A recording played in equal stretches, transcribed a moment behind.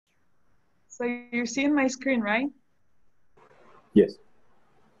So you're seeing my screen, right? Yes.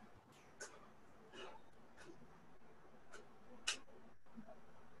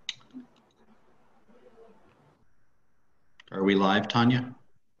 Are we live, Tanya?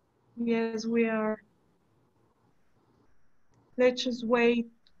 Yes, we are. Let's just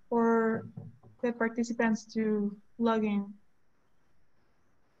wait for the participants to log in.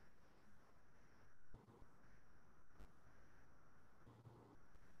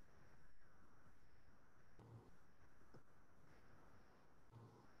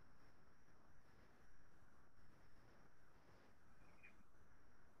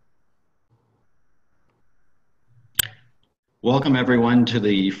 Welcome everyone to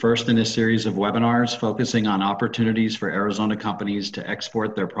the first in a series of webinars focusing on opportunities for Arizona companies to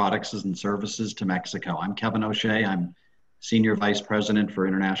export their products and services to Mexico. I'm Kevin O'Shea. I'm Senior Vice President for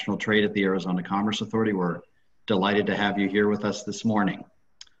International Trade at the Arizona Commerce Authority. We're delighted to have you here with us this morning.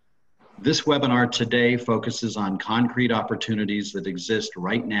 This webinar today focuses on concrete opportunities that exist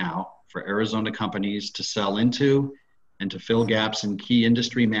right now for Arizona companies to sell into and to fill gaps in key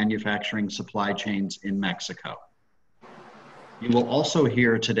industry manufacturing supply chains in Mexico. You will also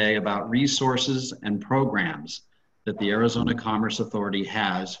hear today about resources and programs that the Arizona Commerce Authority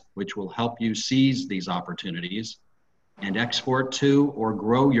has, which will help you seize these opportunities and export to or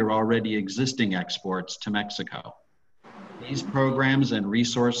grow your already existing exports to Mexico. These programs and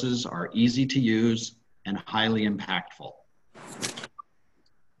resources are easy to use and highly impactful.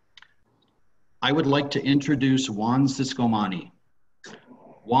 I would like to introduce Juan Ciscomani.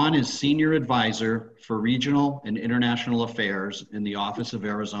 Juan is Senior Advisor for Regional and International Affairs in the Office of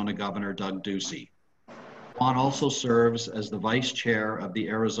Arizona Governor Doug Ducey. Juan also serves as the Vice Chair of the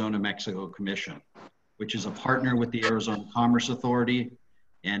Arizona-Mexico Commission, which is a partner with the Arizona Commerce Authority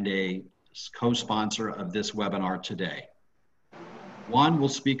and a co-sponsor of this webinar today. Juan will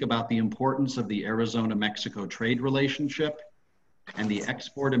speak about the importance of the Arizona-Mexico trade relationship and the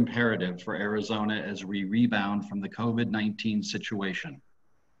export imperative for Arizona as we rebound from the COVID-19 situation.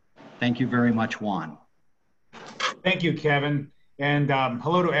 Thank you very much, Juan. Thank you, Kevin. And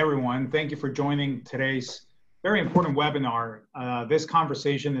hello to everyone. Thank you for joining today's very important webinar. This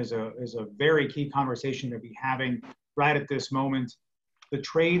conversation is a very key conversation to be having right at this moment. The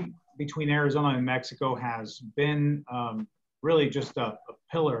trade between Arizona and Mexico has been really just a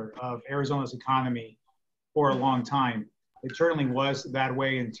pillar of Arizona's economy for a long time. It certainly was that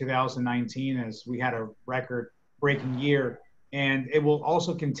way in 2019 as we had a record-breaking year. And it will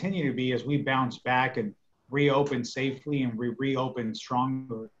also continue to be as we bounce back and reopen safely and reopen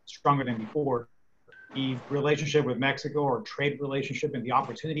stronger than before. The relationship with Mexico, or trade relationship, and the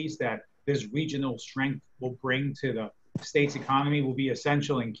opportunities that this regional strength will bring to the state's economy will be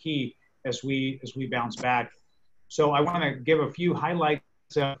essential and key as we bounce back. So I want to give a few highlights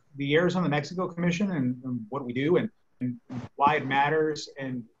of the Arizona-Mexico Commission and what we do and why it matters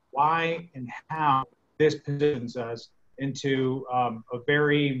and why and how this positions us into a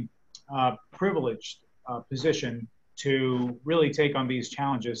very privileged position to really take on these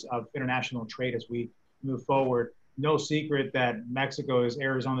challenges of international trade as we move forward. No secret that Mexico is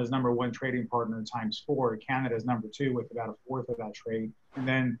Arizona's #1 trading partner ×4. Canada's #2 with about 1/4 of that trade. And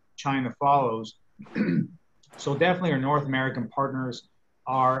then China follows. So definitely our North American partners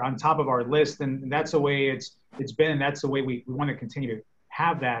are on top of our list. And that's the way it's been. And that's the way we want to continue to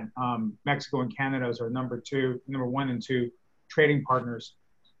have that. Mexico and Canada as our #1 and 2 trading partners.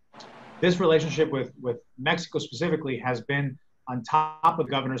 This relationship with Mexico specifically has been on top of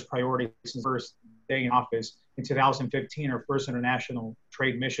the governor's priorities since the first day in office. In 2015, our first international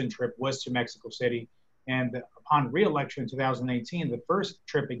trade mission trip was to Mexico City. And upon re-election in 2018, the first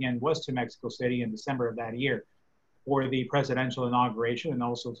trip again was to Mexico City in December of that year for the presidential inauguration and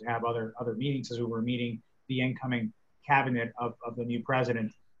also to have other meetings as we were meeting the incoming cabinet of the new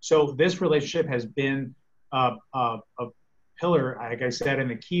president. So this relationship has been a pillar, like I said,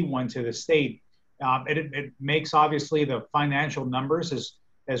 and a key one to the state. It makes obviously the financial numbers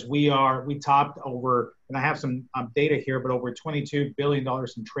as we topped over, and I have some data here, but over $22 billion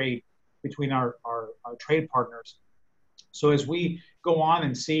in trade between our trade partners. So as we go on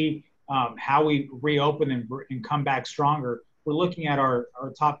and see how we reopen and come back stronger, we're looking at our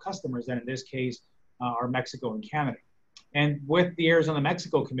top customers, and in this case, are Mexico and Canada. And with the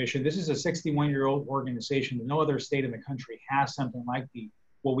Arizona-Mexico Commission, this is a 61-year-old organization. No other state in the country has something like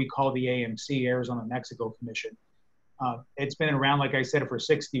what we call the AMC, Arizona-Mexico Commission. It's been around, like I said, for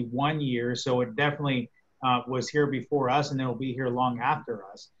 61 years, so it definitely was here before us, and it'll be here long after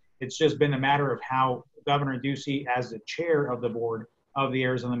us. It's just been a matter of how Governor Ducey, as the chair of the board of the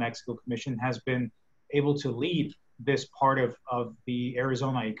Arizona-Mexico Commission, has been able to lead this part of the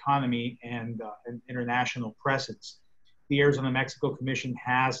Arizona economy and international presence. The Arizona-Mexico Commission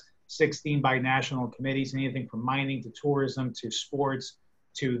has 16 binational committees, anything from mining to tourism to sports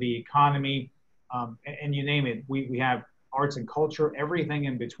to the economy, and you name it. We have arts and culture, everything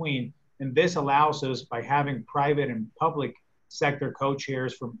in between. And this allows us, by having private and public sector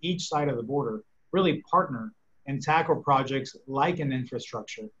co-chairs from each side of the border, really partner and tackle projects like an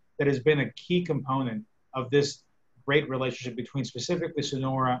infrastructure that has been a key component of this great relationship between specifically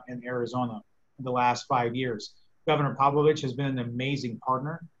Sonora and Arizona in the last 5 years. Governor Pavlovich has been an amazing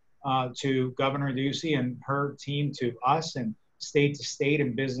partner to Governor Ducey and her team to us, and state to state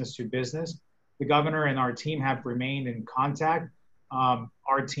and business to business. The governor and our team have remained in contact,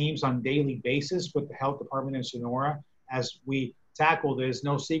 our teams on daily basis with the health department in Sonora as we tackle this.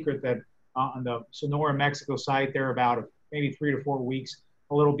 No secret that on the Sonora, Mexico side, they're about maybe 3 to 4 weeks,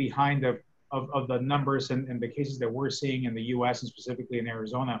 a little behind of the numbers and the cases that we're seeing in the U.S. and specifically in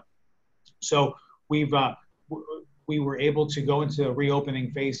Arizona. So we were able to go into the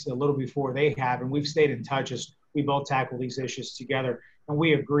reopening phase a little before they have, and we've stayed in touch as we both tackle these issues together. And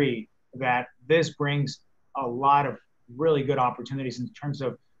we agree that this brings a lot of really good opportunities in terms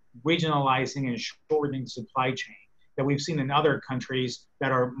of regionalizing and shortening supply chain that we've seen in other countries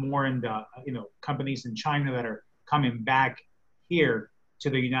that are more in the, companies in China that are coming back here to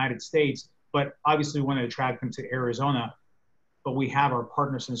the United States, but obviously we want to attract them to Arizona. But we have our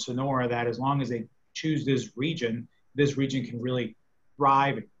partners in Sonora that as long as they choose this region can really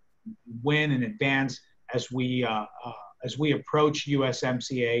thrive and win and advance as we approach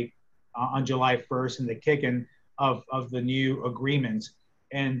USMCA on July 1st and the kick-in of the new agreements,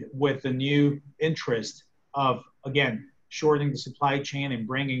 and with the new interest of, again, shortening the supply chain and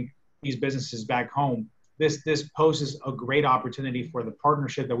bringing these businesses back home. This poses a great opportunity for the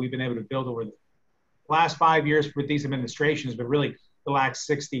partnership that we've been able to build over the last 5 years with these administrations, but really the last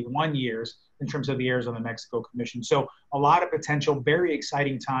 61 years in terms of the Arizona-Mexico Commission. So a lot of potential, very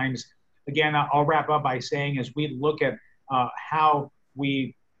exciting times. Again, I'll wrap up by saying as we look at how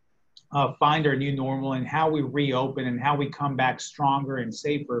we find our new normal and how we reopen and how we come back stronger and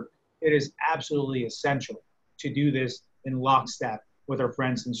safer, it is absolutely essential to do this in lockstep with our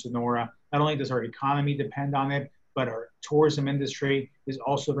friends in Sonora. Not only does our economy depend on it, but our tourism industry is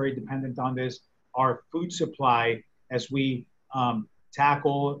also very dependent on this. Our food supply, as we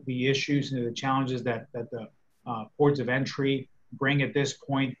tackle the issues and the challenges that the ports of entry bring at this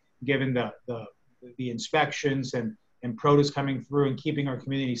point, given the inspections and produce coming through and keeping our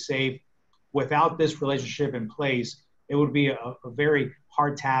community safe. Without this relationship in place, it would be a very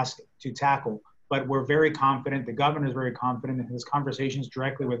hard task to tackle. But we're very confident, the governor is very confident in his conversations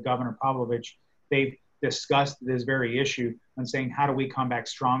directly with Governor Pavlovich. They've discussed this very issue and saying, how do we come back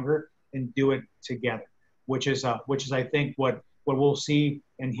stronger and do it together? Which is I think what we'll see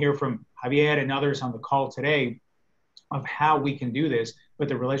and hear from Xavier and others on the call today of how we can do this, but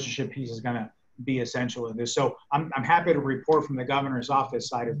the relationship piece is gonna be essential in this. So I'm happy to report from the governor's office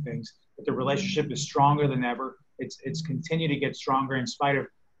side of things that the relationship is stronger than ever. It's continued to get stronger in spite of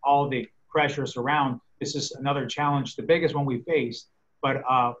all the pressures around. This is another challenge, the biggest one we face, but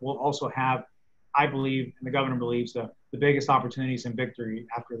we'll also have, I believe, and the governor believes, the biggest opportunities and victory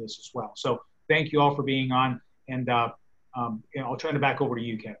after this as well. So thank you all for being on, and I'll turn it back over to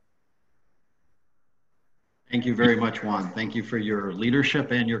you, Ken. Thank you very much, Juan. Thank you for your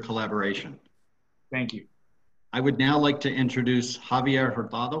leadership and your collaboration. Thank you. I would now like to introduce Xavier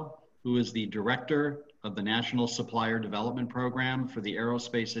Hurtado, who is the Director of the National Supplier Development Program for the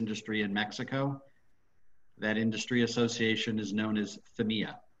aerospace industry in Mexico. That industry association is known as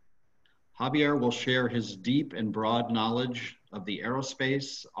FEMIA. Xavier will share his deep and broad knowledge of the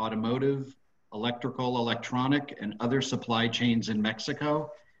aerospace, automotive, electrical, electronic, and other supply chains in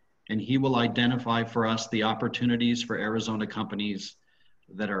Mexico, and he will identify for us the opportunities for Arizona companies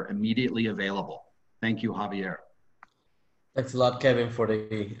that are immediately available. Thank you, Xavier. Thanks a lot, Kevin, for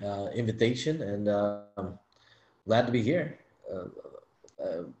the invitation, and I'm glad to be here.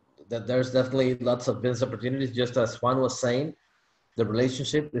 There's definitely lots of business opportunities. Just as Juan was saying, the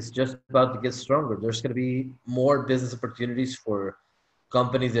relationship is just about to get stronger. There's going to be more business opportunities for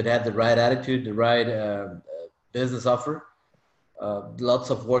companies that have the right attitude, the right business offer.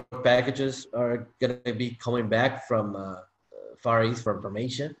 Lots of work packages are going to be coming back from Far East, from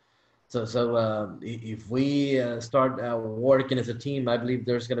Asia. So if we start working as a team, I believe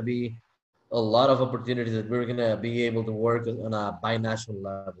there's going to be a lot of opportunities that we're going to be able to work on a binational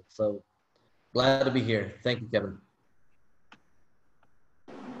level. So glad to be here. Thank you, Kevin.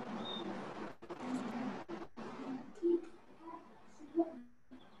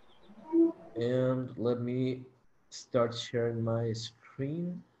 And let me start sharing my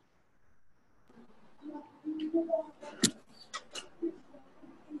screen.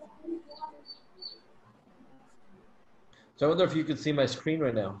 So I wonder if you could see my screen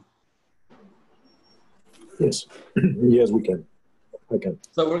right now. Yes. Yes, we can. I can.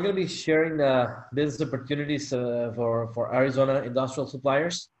 So we're going to be sharing business opportunities for Arizona industrial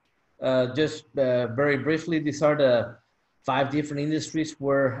suppliers. Just very briefly, these are the 5 different industries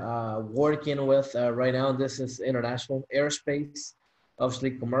we're working with right now. This is international aerospace,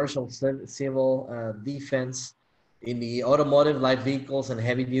 obviously commercial, civil, defense, in the automotive, light vehicles, and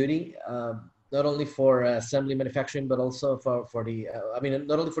heavy duty. Not only for assembly manufacturing, but also for the, I mean,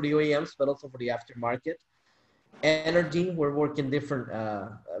 not only for the OEMs, but also for the aftermarket. Energy, we're working different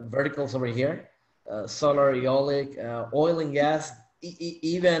verticals over here. Solar, eolic, oil and gas,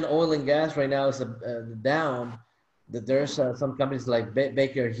 even oil and gas right now is down. That there's some companies like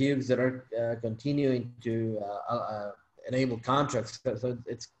Baker Hughes that are continuing to enable contracts, so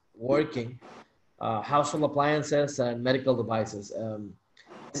it's working. Household appliances and medical devices.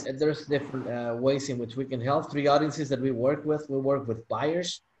 And there's different ways in which we can help. 3 audiences that we work with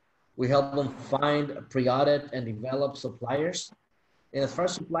buyers. We help them find, pre-audit, and develop suppliers. And as far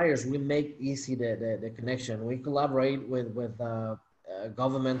as suppliers, we make easy the connection. We collaborate with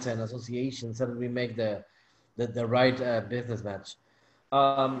governments and associations so that we make the right business match.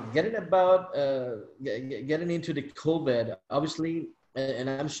 Getting into the COVID, obviously, and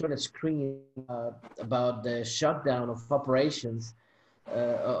I'm showing a screen about the shutdown of operations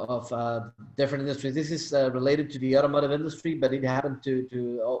of different industries. This is related to the automotive industry, but it happened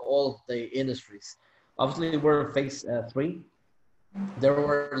to all the industries. Obviously, we're in phase 3. There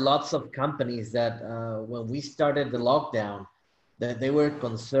were lots of companies that when we started the lockdown, that they were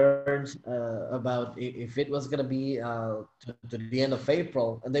concerned about if it was going to be to the end of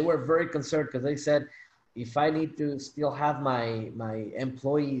April. And they were very concerned because they said, if I need to still have my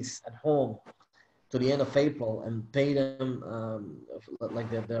employees at home to the end of April and pay them like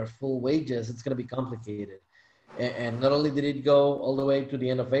their full wages, it's going to be complicated. And not only did it go all the way to the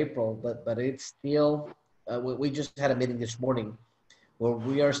end of April, but it's still, we just had a meeting this morning where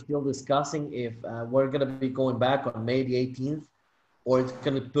we are still discussing if we're going to be going back on May the 18th, or it's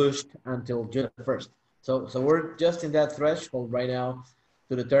going to be pushed until June 1st. So we're just in that threshold right now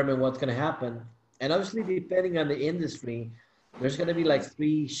to determine what's going to happen. And obviously, depending on the industry, there's going to be like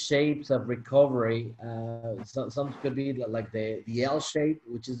 3 shapes of recovery. Some could be like the L shape,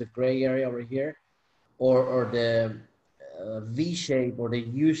 which is the gray area over here, or the V shape or the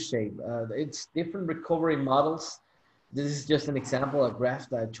U shape. It's different recovery models. This is just an example, a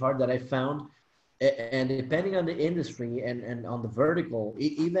graph, a chart that I found. And depending on the industry and on the vertical,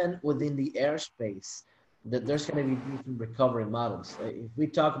 even within the airspace, that there's going to be different recovery models. If we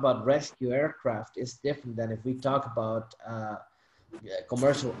talk about rescue aircraft, it's different than if we talk about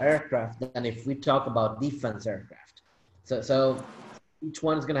commercial aircraft than if we talk about defense aircraft. So each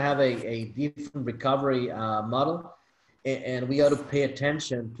one is going to have a different recovery model, and we ought to pay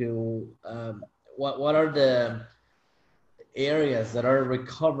attention to what are the areas that are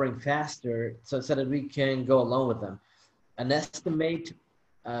recovering faster so that we can go along with them. An estimate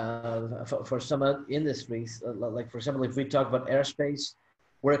for some industries, like for example, if we talk about aerospace,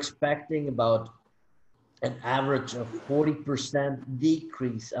 we're expecting about an average of 40%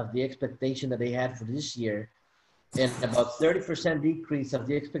 decrease of the expectation that they had for this year, and about 30% decrease of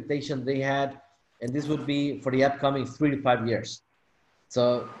the expectation they had, and this would be for the upcoming 3 to 5 years.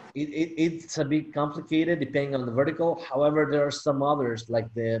 So it's a bit complicated depending on the vertical. However, there are some others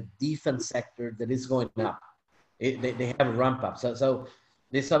like the defense sector that is going up. They have a ramp up. So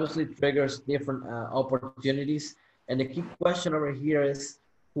this obviously triggers different opportunities. And the key question over here is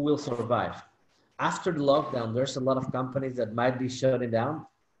who will survive? After the lockdown, there's a lot of companies that might be shutting down.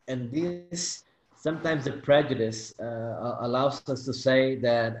 And this, sometimes the prejudice allows us to say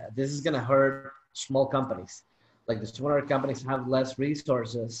that this is going to hurt small companies. Like the smaller companies have less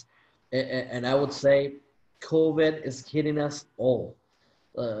resources. And I would say COVID is hitting us all.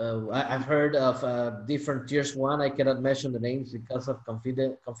 I've heard of different tiers 1. I cannot mention the names because of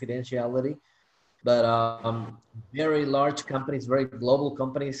confidentiality. But very large companies, very global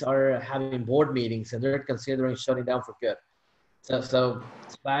companies are having board meetings and they're considering shutting down for good. So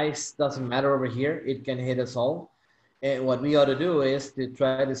size doesn't matter over here. It can hit us all. And what we ought to do is to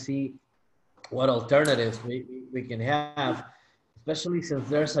try to see what alternatives we can have, especially since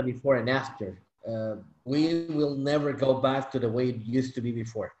there's a before and after. We will never go back to the way it used to be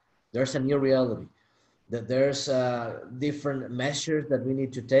before. There's a new reality. That there's different measures that we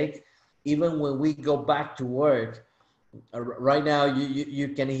need to take. Even when we go back to work, Right now, you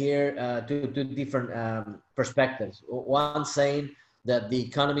can hear two different perspectives. One saying that the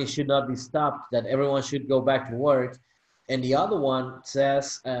economy should not be stopped, that everyone should go back to work. And the other one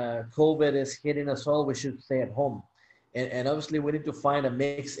says COVID is hitting us all, we should stay at home. And obviously, we need to find a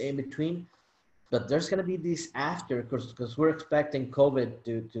mix in between. But there's going to be this after, because we're expecting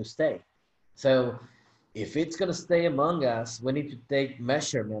COVID to stay. So if it's going to stay among us, we need to take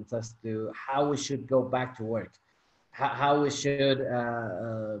measurements as to how we should go back to work, how we should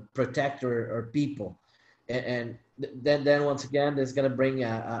protect our people. And then once again, there's going to bring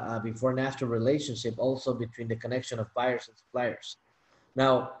a before and after relationship also between the connection of buyers and suppliers.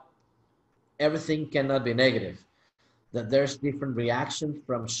 Now, everything cannot be negative. That there's different reactions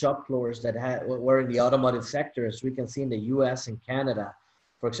from shop floors that were in the automotive sector, as we can see in the US and Canada.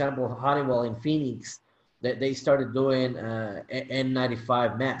 For example, Honeywell in Phoenix, they started doing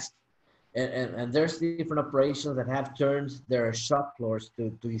N95 masks. And there's different operations that have turned their shop floors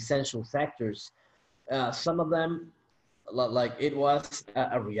to essential sectors. Some of them, like it was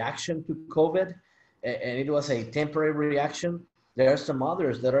a reaction to COVID, and it was a temporary reaction. There are some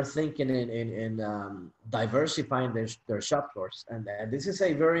others that are thinking in diversifying their shop floors. And this is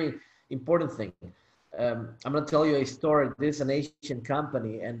a very important thing. I'm going to tell you a story. This is an Asian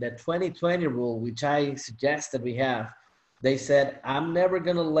company, and the 2020 rule, which I suggest that we have, they said, I'm never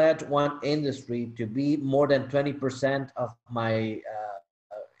going to let one industry to be more than 20% of my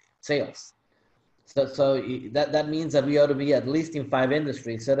sales. So that means that we ought to be at least in 5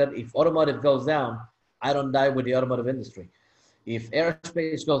 industries, so that if automotive goes down, I don't die with the automotive industry. If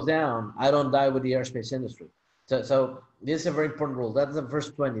aerospace goes down, I don't die with the aerospace industry. So this is a very important rule. That's the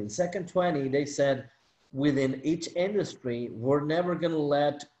first 20. The second 20, they said, within each industry, we're never going to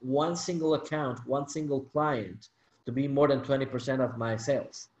let one single account, one single client to be more than 20% of my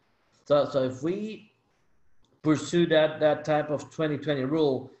sales. So if we pursue that type of 2020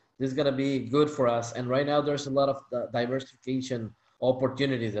 rule, this is going to be good for us. And right now, there's a lot of diversification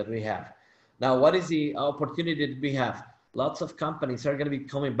opportunities that we have. Now, what is the opportunity that we have? Lots of companies are going to be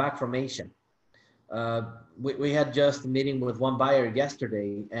coming back from Asia. We had just a meeting with one buyer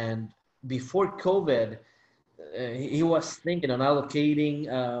yesterday, and before COVID, he was thinking on allocating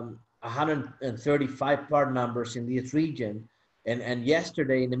 135 part numbers in this region. And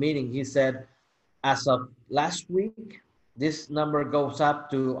yesterday in the meeting, he said, as of last week, this number goes up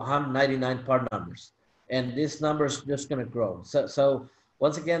to 199 part numbers. And this number is just going to grow. So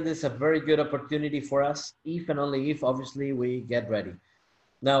once again, this is a very good opportunity for us, if and only if, obviously, we get ready.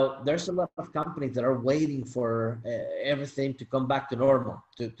 Now, there's a lot of companies that are waiting for everything to come back to normal,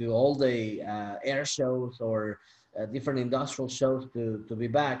 to all the air shows or different industrial shows to be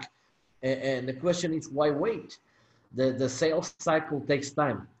back. And the question is, why wait? The sales cycle takes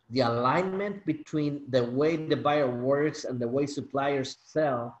time. The alignment between the way the buyer works and the way suppliers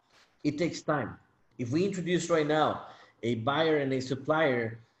sell, it takes time. If we introduce right now a buyer and a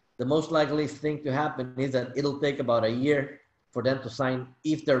supplier, the most likely thing to happen is that it'll take about a year for them to sign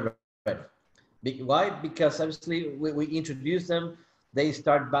if they're ready. Why? Because obviously we introduce them, they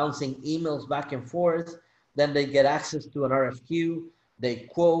start bouncing emails back and forth, then they get access to an RFQ, they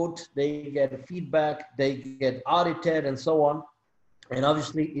quote, they get feedback, they get audited and so on. And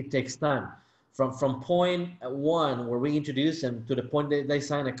obviously it takes time. From point one where we introduce them to the point that they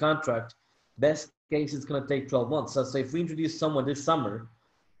sign a contract, best case it's going to take 12 months. So if we introduce someone this summer,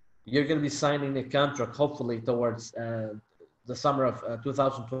 you're going to be signing a contract hopefully towards the summer of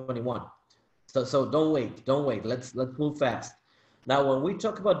 2021. So don't wait. Let's move fast. Now, when we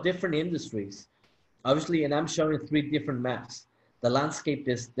talk about different industries, obviously, and I'm showing 3 different maps, the landscape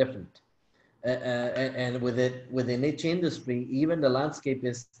is different. And within each industry, even the landscape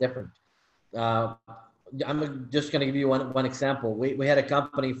is different. I'm just going to give you one example. We had a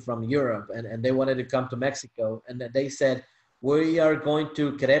company from Europe, and they wanted to come to Mexico, and they said, we are going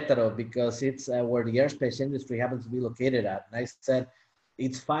to Querétaro because it's where the aerospace industry happens to be located at. And I said,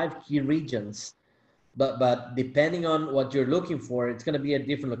 it's 5 key regions, but depending on what you're looking for, it's going to be a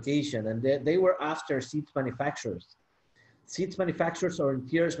different location. And they were after seats manufacturers. Seats manufacturers or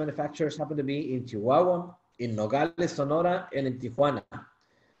interiors manufacturers happen to be in Chihuahua, in Nogales, Sonora, and in Tijuana,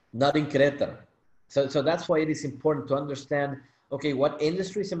 not in Querétaro. So that's why it is important to understand, okay, what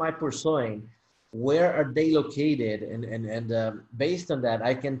industries am I pursuing? Where are they located? And based on that,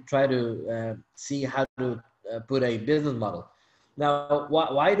 I can try to see how to put a business model. Now,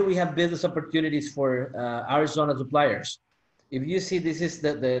 why do we have business opportunities for Arizona suppliers? If you see, this is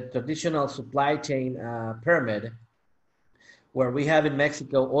the traditional supply chain pyramid, where we have in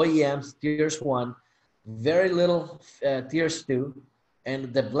Mexico OEMs, tiers 1, very little tiers 2,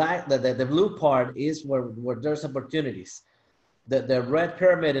 And the blue part is where there's opportunities. The red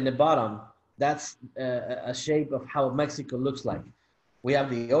pyramid in the bottom, that's a shape of how Mexico looks like. We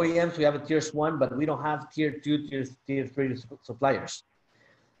have the OEMs, we have a tiers 1, but we don't have tier 2, tier 3 suppliers.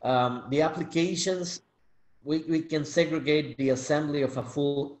 The applications, we can segregate the assembly of a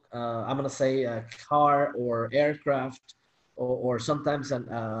full, I'm gonna say a car or aircraft or sometimes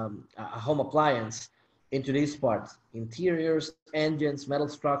a home appliance into these parts: interiors, engines, metal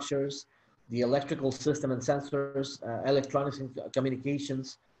structures, the electrical system and sensors, electronics and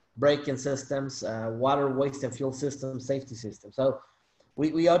communications, braking systems, water, waste and fuel systems, safety systems. So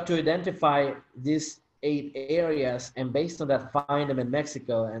we ought to identify these 8 areas, and based on that, find them in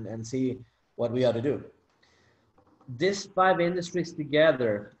Mexico and see what we ought to do. These 5 industries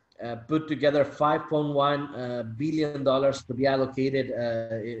together put together $5.1 billion to be allocated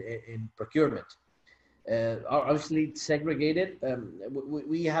in procurement. Obviously it's segregated.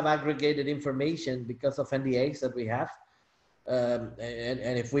 We have aggregated information because of NDAs that we have.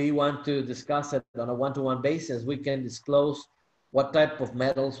 And if we want to discuss it on a one-to-one basis, we can disclose what type of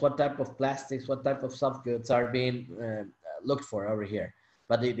metals, what type of plastics, what type of soft goods are being looked for over here.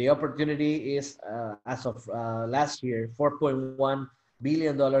 But the opportunity is, as of last year, $4.1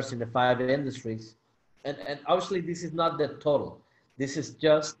 billion in the 5 industries. And obviously this is not the total. This is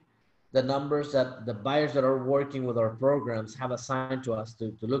just the numbers that the buyers that are working with our programs have assigned to us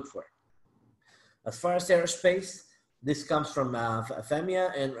to look for. As far as aerospace, this comes from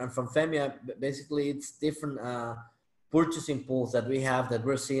FEMIA, and from FEMIA, basically it's different purchasing pools that we have that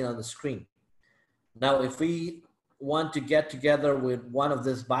we're seeing on the screen. Now, if we want to get together with one of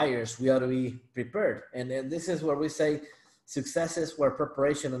these buyers, we ought to be prepared. And this is where we say success is where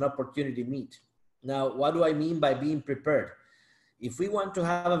preparation and opportunity meet. Now, what do I mean by being prepared? If we want to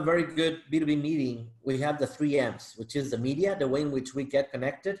have a very good B2B meeting, we have the 3 M's, which is the media, the way in which we get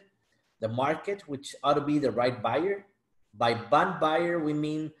connected, the market, which ought to be the right buyer. By bond buyer, we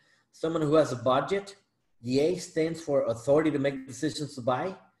mean someone who has a budget. The A stands for authority to make decisions to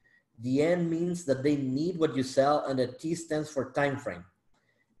buy. The N means that they need what you sell, and the T stands for time frame.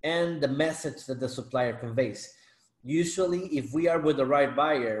 And the message that the supplier conveys. Usually, if we are with the right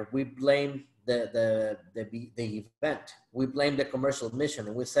buyer, we blame the event. We blame the commercial mission,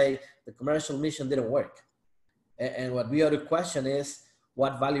 and we say the commercial mission didn't work. And what we ought to question is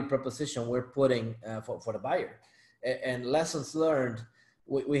what value proposition we're putting for the buyer. And lessons learned,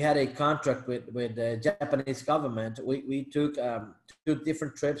 we had a contract with the Japanese government. We took 2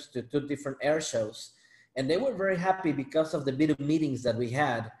 different trips to 2 different air shows, and they were very happy because of the B2B meetings that we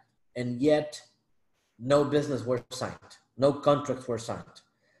had, and yet no business were signed, no contracts were signed.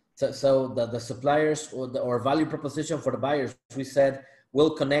 So the suppliers or value proposition for the buyers, we said,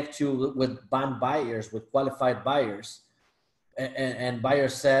 we'll connect you with bond buyers, with qualified buyers. And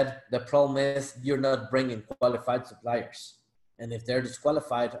buyers said, the problem is you're not bringing qualified suppliers. And if they're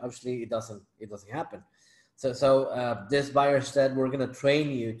disqualified, obviously it doesn't happen. So this buyer said, we're gonna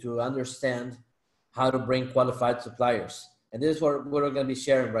train you to understand how to bring qualified suppliers. And this is what we're gonna be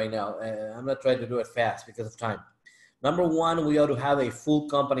sharing right now. I'm gonna try to do it fast because of time. Number 1, we ought to have a full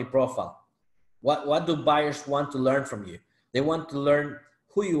company profile. What do buyers want to learn from you? They want to learn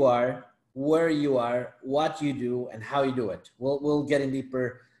who you are, where you are, what you do, and how you do it. We'll get in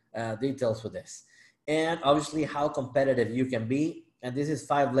deeper details with this. And obviously how competitive you can be. And this is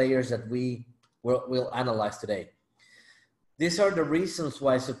 5 layers that we'll analyze today. These are the reasons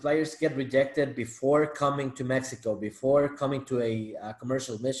why suppliers get rejected before coming to Mexico, before coming to a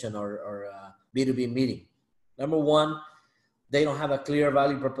commercial mission or a B2B meeting. Number 1, they don't have a clear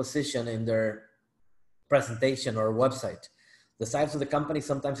value proposition in their presentation or website. The size of the company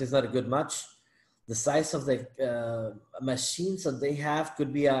sometimes is not a good match. The size of the machines that they have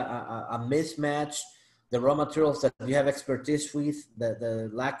could be a mismatch. The raw materials that you have expertise with, the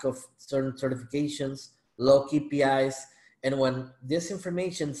lack of certain certifications, low KPIs. And when this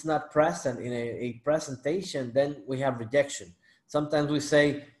information is not present in a presentation, then we have rejection. Sometimes we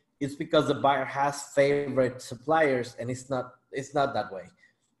say it's because the buyer has favorite suppliers, and it's not that way.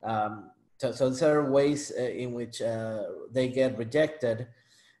 So there are ways in which they get rejected.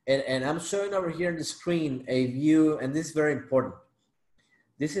 And I'm showing over here on the screen a view, and this is very important.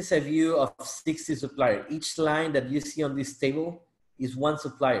 This is a view of 60 suppliers. Each line that you see on this table is 1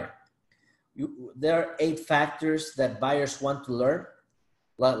 supplier. There are 8 factors that buyers want to learn,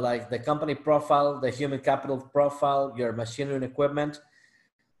 like the company profile, the human capital profile, your machinery and equipment.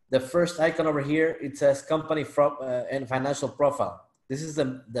 The first icon over here, it says company and financial profile. This is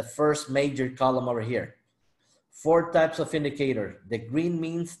the first major column over here. 4 types of indicator. The green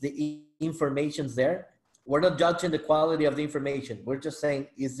means the information's there. We're not judging the quality of the information. We're just saying,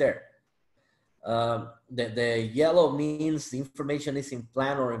 is there? The yellow means the information is in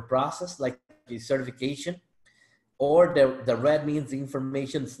plan or in process, like the certification, or the red means the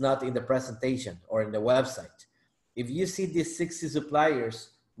information is not in the presentation or in the website. If you see these 60 suppliers,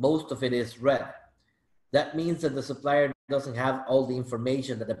 most of it is red. That means that the supplier doesn't have all the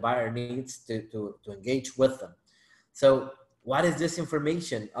information that the buyer needs to engage with them. So what is this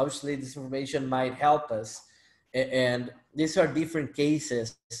information? Obviously, this information might help us. And these are different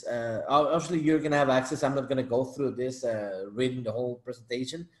cases. Obviously, you're going to have access. I'm not going to go through this, reading the whole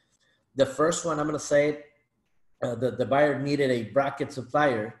presentation. The first one, I'm going to say the buyer needed a bracket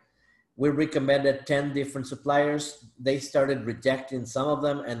supplier. We recommended 10 different suppliers. They started rejecting some of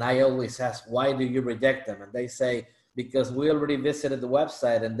them. And I always ask, why do you reject them? And they say, because we already visited the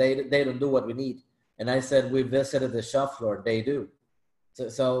website and they don't do what we need. And I said, we visited the shop floor. They do.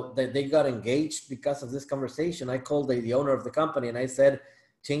 So they got engaged because of this conversation. I called the owner of the company and I said,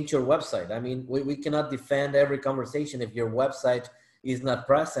 change your website. I mean, we cannot defend every conversation if your website is not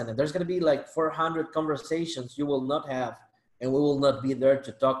present. And there's going to be like 400 conversations you will not have, and we will not be there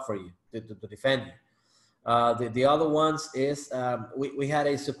to talk for you, to defend you. The other ones is we had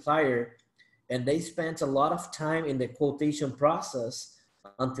a supplier and they spent a lot of time in the quotation process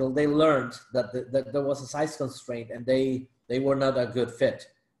until they learned that there was a size constraint and they were not a good fit.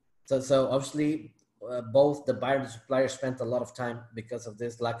 So obviously, both the buyer and the supplier spent a lot of time because of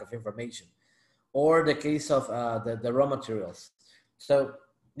this lack of information. Or the case of the raw materials. So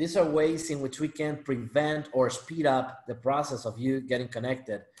these are ways in which we can prevent or speed up the process of you getting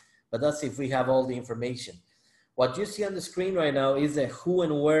connected. But that's if we have all the information. What you see on the screen right now is the who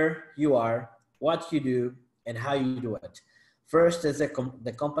and where you are, what you do, and how you do it. First is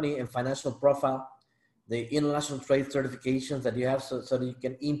the company and financial profile, the international trade certifications that you have so that you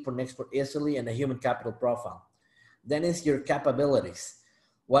can import and export easily, and the human capital profile. Then is your capabilities.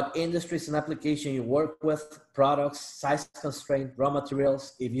 What industries and application you work with, products, size constraint, raw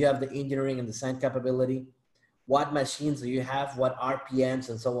materials, if you have the engineering and design capability, what machines do you have, what RPMs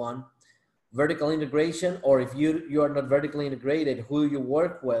and so on. Vertical integration, or if you are not vertically integrated, who you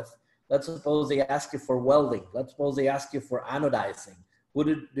work with. Let's suppose they ask you for welding. Let's suppose they ask you for anodizing. Who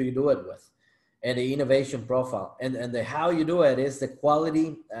do you do it with? And the innovation profile. And the how you do it is the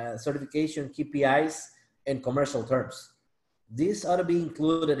quality certification, KPIs, and commercial terms. These ought to be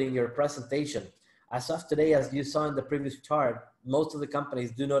included in your presentation. As of today, as you saw in the previous chart, most of the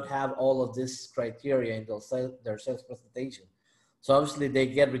companies do not have all of this criteria in their sales presentation. So obviously they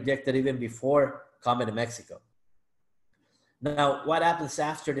get rejected even before coming to Mexico. Now, what happens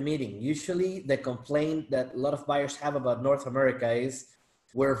after the meeting? Usually the complaint that a lot of buyers have about North America is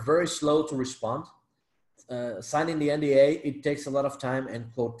we're very slow to respond. Signing the NDA, it takes a lot of time,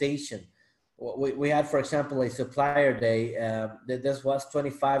 and quotation. We had, for example, a supplier day. This was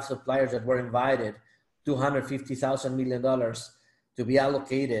 25 suppliers that were invited, $250,000 million to be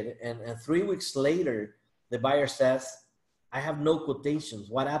allocated. And 3 weeks later, the buyer says, I have no quotations.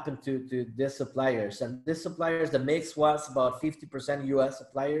 What happened to these suppliers? And these suppliers, the mix was about 50% US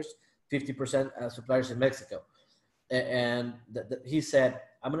suppliers, 50% suppliers in Mexico. And he said,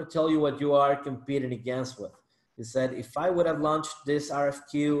 I'm going to tell you what you are competing against with. He said, if I would have launched this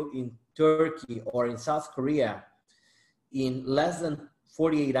RFQ in Turkey or in South Korea, in less than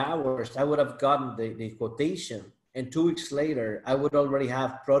 48 hours, I would have gotten the quotation. And 2 weeks later, I would already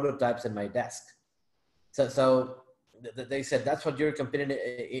have prototypes in my desk. So they said, that's what you're competing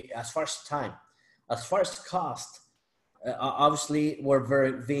as far as time. As far as cost, obviously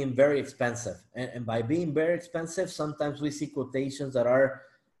we're being very expensive. And by being very expensive, sometimes we see quotations that are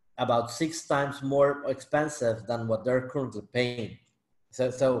about 6 times more expensive than what they're currently paying.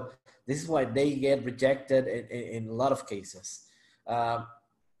 So this is why they get rejected in a lot of cases. I'm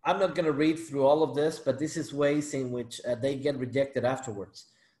not going to read through all of this, but this is ways in which they get rejected afterwards.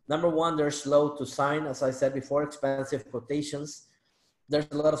 Number one, they're slow to sign. As I said before, expensive quotations. There's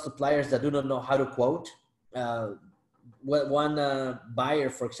a lot of suppliers that do not know how to quote. One buyer,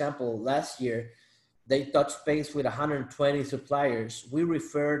 for example, last year, they touched base with 120 suppliers. We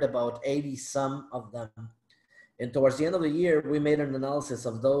referred about 80 some of them. And towards the end of the year, we made an analysis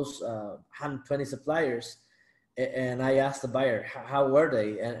of those 120 suppliers. And I asked the buyer, how were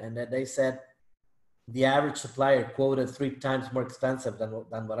they? And they said, the average supplier quoted 3 times more expensive than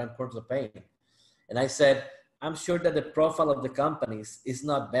what I'm currently paying. And I said, I'm sure that the profile of the companies is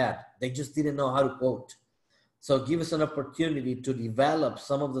not bad. They just didn't know how to quote. So give us an opportunity to develop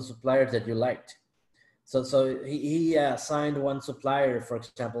some of the suppliers that you liked. So he signed one supplier, for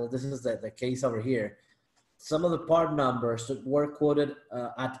example. This is the case over here. some of the part numbers that were quoted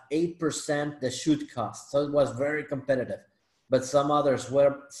at 8% the shoot cost. So it was very competitive, but some others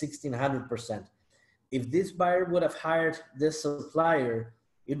were 1,600%. If this buyer would have hired this supplier,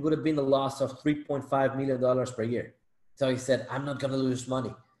 it would have been a loss of $3.5 million per year. So he said, I'm not going to lose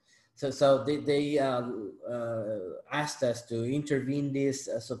money. So they asked us to intervene this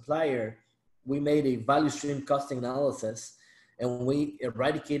supplier. We made a value stream costing analysis, and we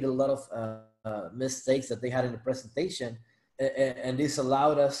eradicated a lot of mistakes that they had in the presentation. And this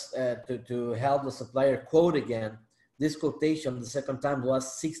allowed us to help the supplier quote again. This quotation the second time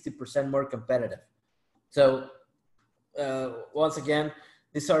was 60% more competitive. So once again,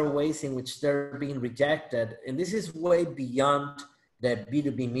 these are ways in which they're being rejected. And this is way beyond the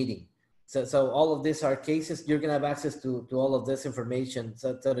B2B meeting. So all of these are cases, you're gonna have access to all of this information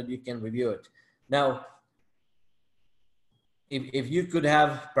so that you can review it. Now, if you could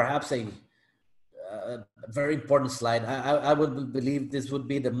have perhaps a very important slide, I would believe this would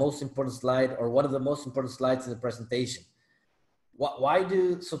be the most important slide or one of the most important slides in the presentation. Why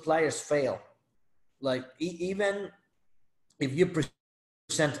do suppliers fail? Like even if you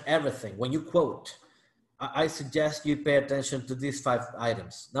present everything, when you quote, I suggest you pay attention to these 5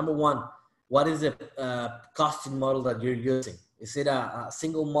 items. Number one, what is the costing model that you're using? Is it a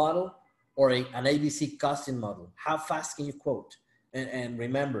single model or an ABC costing model? How fast can you quote? And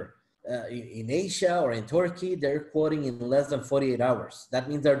remember, in Asia or in Turkey, they're quoting in less than 48 hours. That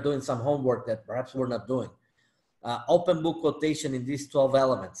means they're doing some homework that perhaps we're not doing. Open book quotation in these 12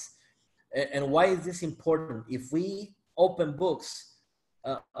 elements. And why is this important? If we open books,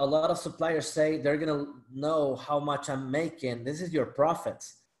 a lot of suppliers say they're gonna know how much I'm making. This is your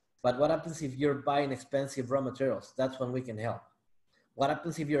profits. But what happens if you're buying expensive raw materials? That's when we can help. What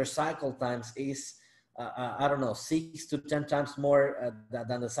happens if your cycle times is, I don't know, 6 to 10 times more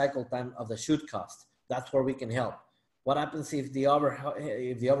than the cycle time of the shoot cost? That's where we can help. What happens if the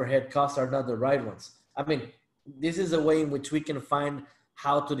overhead costs are not the right ones? I mean, this is a way in which we can find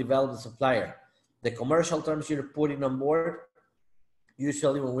how to develop the supplier. The commercial terms you're putting on board,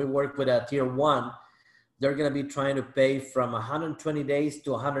 usually when we work with a tier 1, they're going to be trying to pay from 120 days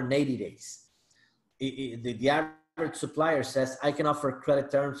to 180 days. The average supplier says, I can offer credit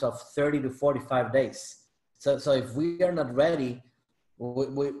terms of 30 to 45 days. So if we are not ready,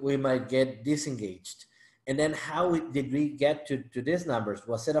 we might get disengaged. And then how did we get to these numbers?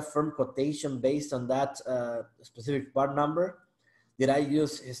 Was it a firm quotation based on that specific part number? Did I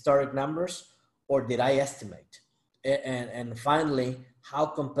use historic numbers or did I estimate? And finally, how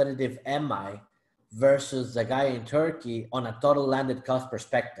competitive am I versus the guy in Turkey on a total landed cost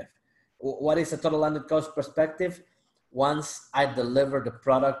perspective? What is a total landed cost perspective? Once I deliver the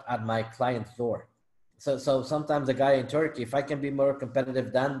product at my client's door. So sometimes the guy in Turkey, if I can be more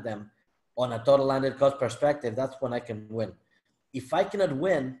competitive than them on a total landed cost perspective, that's when I can win. If I cannot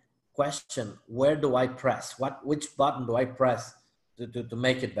win, question, where do I press? Which button do I press to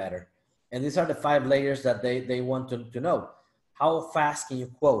make it better? And these are the 5 layers that they want to know. How fast can you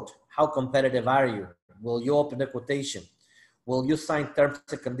quote? How competitive are you? Will you open the quotation? Will you sign terms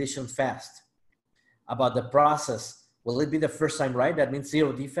and conditions fast? About the process, will it be the first time right? That means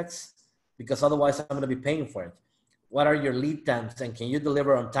 0 defects, because otherwise I'm going to be paying for it. What are your lead times and can you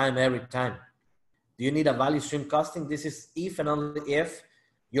deliver on time every time? Do you need a value stream costing? This is if and only if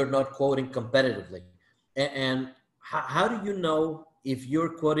you're not quoting competitively. And how do you know if you're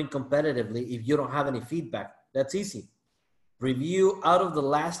quoting competitively if you don't have any feedback? That's easy. Review out of the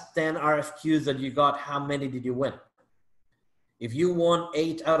last 10 RFQs that you got, how many did you win? If you won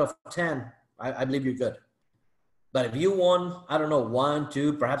 8 out of 10, I believe you're good. But if you won, I don't know, 1,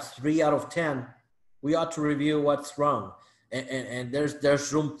 2, perhaps 3 out of 10, we ought to review what's wrong. And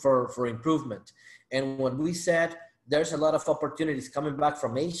there's room for improvement. And when we said there's a lot of opportunities coming back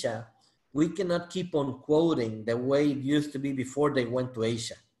from Asia, we cannot keep on quoting the way it used to be before they went to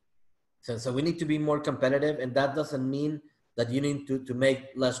Asia. So we need to be more competitive, and that doesn't mean that you need to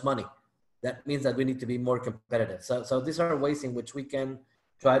make less money. That means that we need to be more competitive. So these are ways in which we can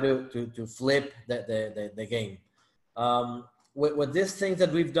try to flip the game. With these things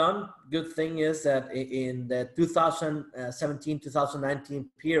that we've done, good thing is that in the 2017-2019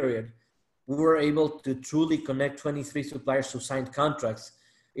 period, we were able to truly connect 23 suppliers who signed contracts.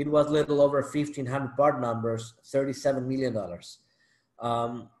 It was a little over 1,500 part numbers, $37 million.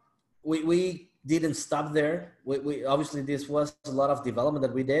 We didn't stop there. We obviously, this was a lot of development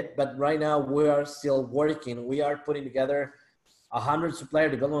that we did, but right now we are still working. We are putting together 100 supplier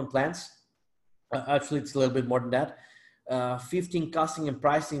development plans. Actually, it's a little bit more than that. 15 costing and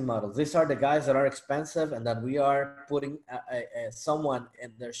pricing models. These are the guys that are expensive and that we are putting someone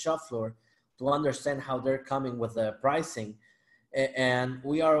in their shop floor to understand how they're coming with the pricing. And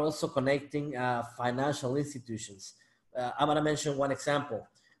we are also connecting financial institutions. I'm going to mention one example.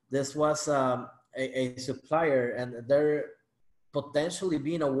 This was a supplier, and they're potentially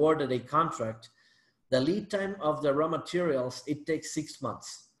being awarded a contract. The lead time of the raw materials, it takes 6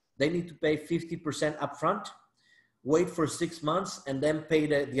 months. They need to pay 50% upfront, wait for 6 months, and then pay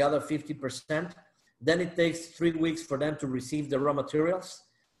the other 50%. Then it takes 3 weeks for them to receive the raw materials.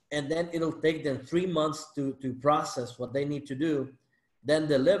 And then it'll take them 3 months to process what they need to do, then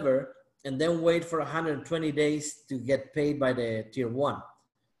deliver, and then wait for 120 days to get paid by the tier one.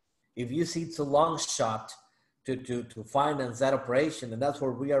 If you see it's a long shot to finance that operation, and that's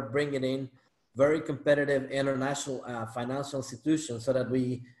where we are bringing in very competitive international financial institutions so that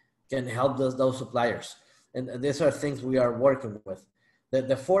we can help those suppliers. And these are things we are working with.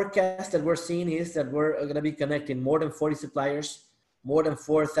 The forecast that we're seeing is that we're going to be connecting more than 40 suppliers, more than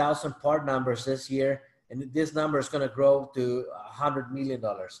 4,000 part numbers this year, and this number is going to grow to $100 million.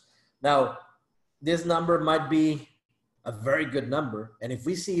 Now, this number might be a very good number, and if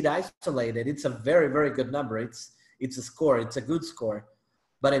we see it isolated, it's a very, very good number. It's a score. It's a good score.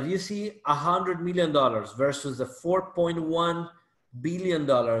 But if you see $100 million versus the $4.1 billion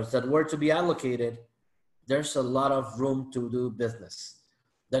that were to be allocated, there's a lot of room to do business.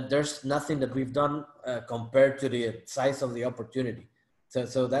 That there's nothing that we've done compared to the size of the opportunity.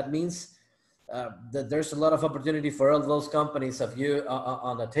 So that means that there's a lot of opportunity for all those companies of you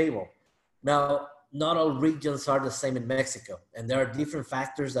on the table. Now, not all regions are the same in Mexico, and there are different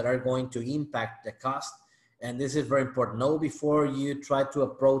factors that are going to impact the cost. And this is very important. Know before you try to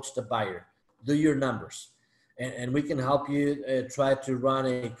approach the buyer. Do your numbers. And we can help you try to run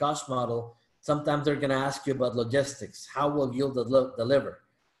a cost model. Sometimes they're going to ask you about logistics. How will you deliver?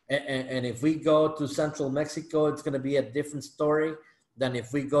 And if we go to central Mexico, it's going to be a different story than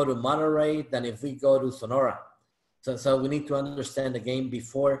if we go to Monterrey, than if we go to Sonora. So we need to understand the game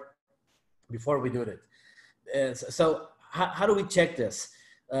before we do it. So how do we check this?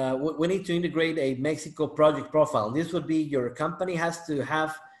 We need to integrate a Mexico project profile. This would be your company has to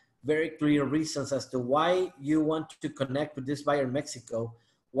have very clear reasons as to why you want to connect with this buyer in Mexico.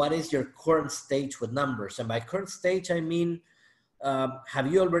 What is your current stage with numbers? And by current stage, I mean,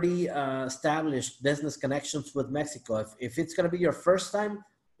 have you already established business connections with Mexico? If it's going to be your first time,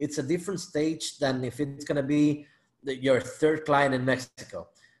 it's a different stage than if it's going to be your third client in Mexico.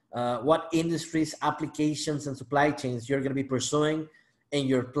 What industries, applications, and supply chains you're going to be pursuing and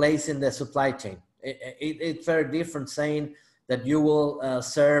your place in the supply chain. It's very different saying that you will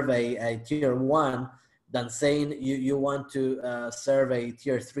serve a tier one than saying you want to serve a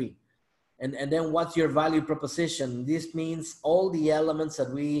tier three. And then what's your value proposition? This means all the elements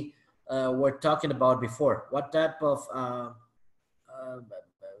that we were talking about before. What type of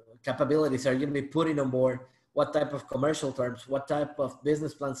capabilities are you going to be putting on board? What type of commercial terms? What type of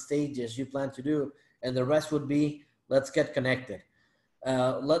business plan stages you plan to do? And the rest would be, let's get connected.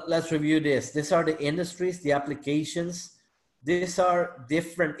 Let's review this. These are the industries, the applications. These are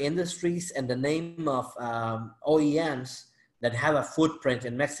different industries and the name of OEMs that have a footprint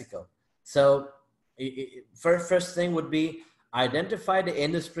in Mexico. So first thing would be identify the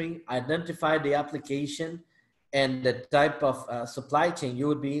industry, identify the application, and the type of supply chain you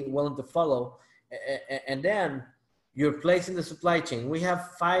would be willing to follow. And then your place in the supply chain. We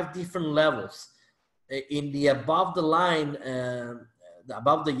have 5 different levels. In the above the line,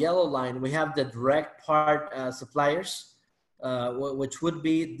 above the yellow line, we have the direct part suppliers, which would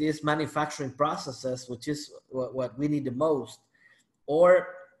be these manufacturing processes, which is what we need the most, or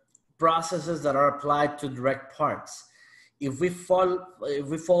processes that are applied to direct parts. If we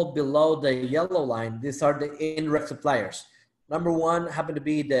fall below the yellow line, these are the indirect suppliers. Number 1 happen to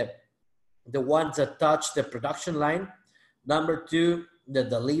be the ones that touch the production line. Number 2, the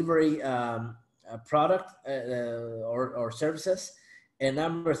delivery product or services. And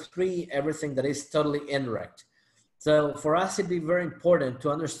number 3, everything that is totally indirect. So for us, it'd be very important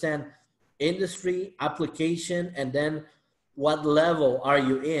to understand industry, application, and then what level are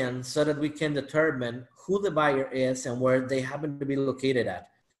you in so that we can determine who the buyer is and where they happen to be located at.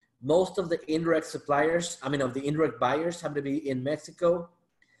 Most of the indirect suppliers, of the indirect buyers happen to be in Mexico.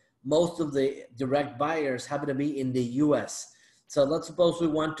 Most of the direct buyers happen to be in the US. So let's suppose we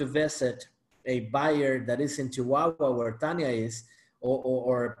want to visit a buyer that is in Chihuahua where Tania is,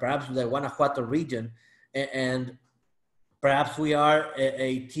 or perhaps the Guanajuato region, and perhaps we are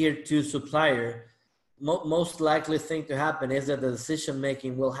a tier 2 supplier. Most likely thing to happen is that the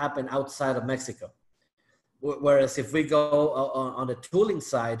decision-making will happen outside of Mexico. Whereas if we go on the tooling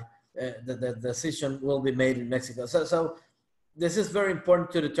side, the decision will be made in Mexico. So this is very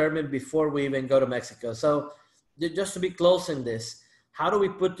important to determine before we even go to Mexico. So just to be closing this, how do we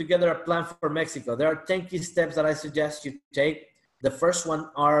put together a plan for Mexico? There are 10 key steps that I suggest you take. The first one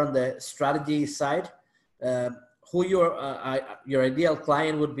are on the strategy side, who your ideal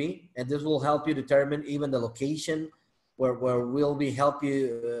client would be, and this will help you determine even the location where we'll be helping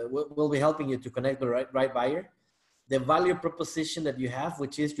you to connect the right buyer. The value proposition that you have,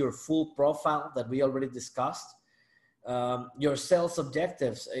 which is your full profile that we already discussed. Your sales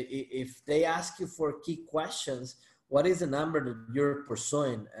objectives. If they ask you for key questions, what is the number that you're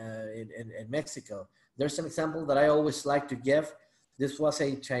pursuing in Mexico? There's an example that I always like to give. This was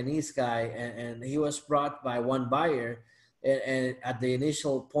a Chinese guy, and he was brought by one buyer. And at the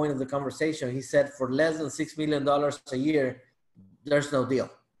initial point of the conversation, he said, for less than $6 million a year, there's no deal.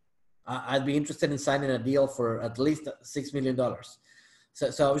 I'd be interested in signing a deal for at least $6 million.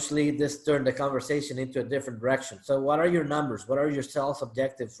 So obviously this turned the conversation into a different direction. So what are your numbers? What are your sales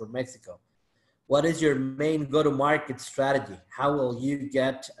objectives for Mexico? What is your main go-to-market strategy? How will you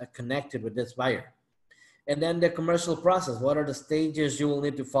get connected with this buyer? And then the commercial process. What are the stages you will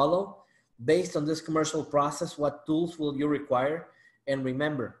need to follow? Based on this commercial process, what tools will you require? And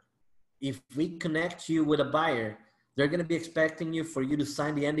remember, if we connect you with a buyer, they're going to be expecting you for you to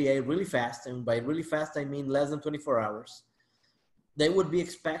sign the NDA really fast. And by really fast, I mean less than 24 hours. They would be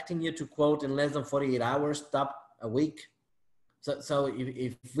expecting you to quote in less than 48 hours, top a week. So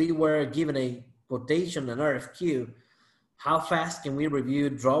if we were given a quotation, an RFQ, how fast can we review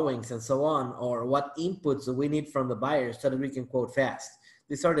drawings and so on? Or what inputs do we need from the buyer so that we can quote fast?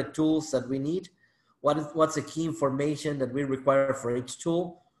 These are the tools that we need. What's the key information that we require for each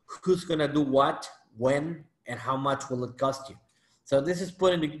tool? Who's going to do what, when, and how much will it cost you? So this is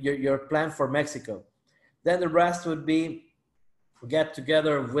putting your plan for Mexico. Then the rest would be get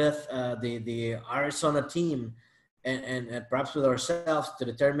together with the Arizona team and perhaps with ourselves to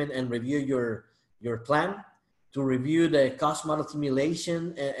determine and review your plan, to review the cost model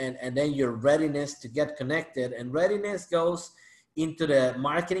simulation, and then your readiness to get connected. And readiness goes into the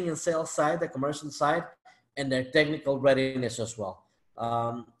marketing and sales side, the commercial side, and the technical readiness as well.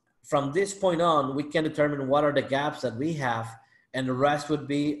 From this point on, we can determine what are the gaps that we have, and the rest would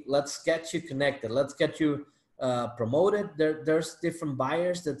be, let's get you connected. Let's get you promoted. There's different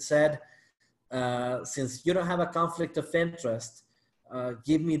buyers that said, since you don't have a conflict of interest,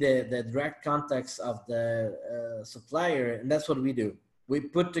 give me the direct contacts of the supplier. And that's what we do. We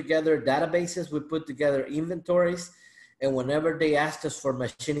put together databases, we put together inventories, and whenever they ask us for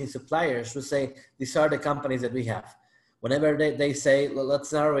machining suppliers, we say, these are the companies that we have. Whenever they say,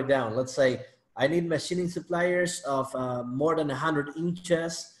 let's narrow it down. Let's say, I need machining suppliers of more than 100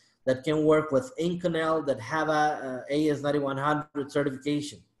 inches that can work with Inconel, that have a AS9100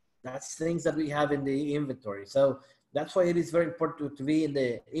 certification. That's things that we have in the inventory. So that's why it is very important to be in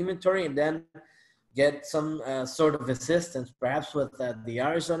the inventory and then get some sort of assistance, perhaps with the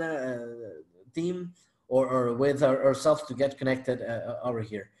Arizona team or with ourselves to get connected over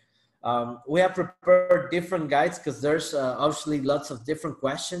here. We have prepared different guides because there's obviously lots of different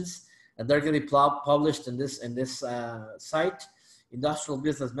questions, and they're going to be published in this site,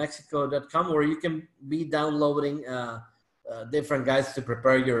 industrialbusinessmexico.com, where you can be downloading different guides to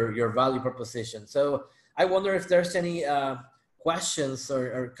prepare your value proposition. So I wonder if there's any questions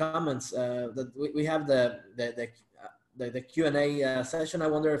or comments that we have the Q&A session. I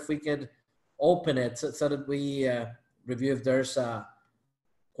wonder if we could open it so that we review if there's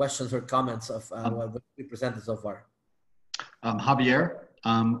questions or comments of what we presented so far. Javier,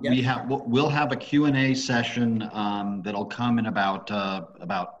 yeah. We'll have a Q&A session that'll come in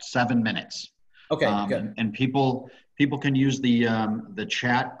about 7 minutes. Okay, good. And people can use the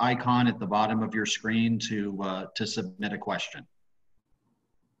chat icon at the bottom of your screen to submit a question.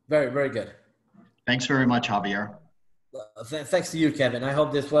 Very, very good. Thanks very much, Javier. Thanks to you, Kevin. I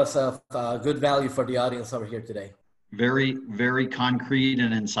hope this was of good value for the audience over here today. Very, very concrete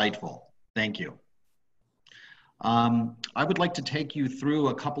and insightful. Thank you. I would like to take you through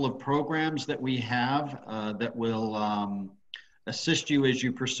a couple of programs that we have that will assist you as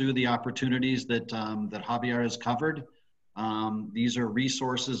you pursue the opportunities that Javier has covered. These are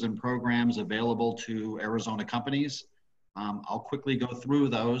resources and programs available to Arizona companies. I'll quickly go through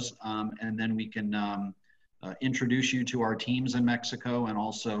those and then we can introduce you to our teams in Mexico and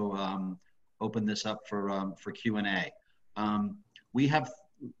also open this up for Q&A. We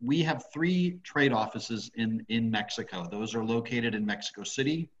have 3 trade offices in Mexico. Those are located in Mexico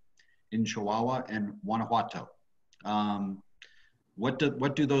City, in Chihuahua, and Guanajuato. What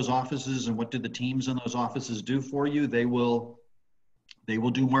do those offices and what do the teams in those offices do for you? They will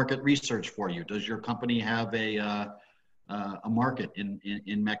do market research for you. Does your company have a a market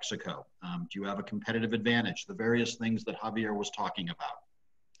in Mexico? Do you have a competitive advantage? The various things that Javier was talking about.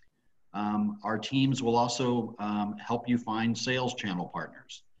 Our teams will also help you find sales channel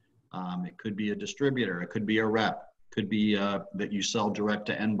partners. It could be a distributor, it could be a rep, could be that you sell direct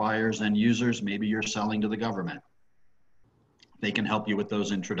to end buyers and users, maybe you're selling to the government. They can help you with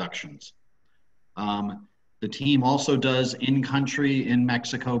those introductions. The team also does in-country, in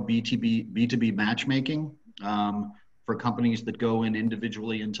Mexico, B2B matchmaking for companies that go in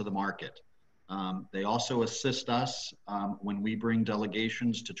individually into the market. They also assist us when we bring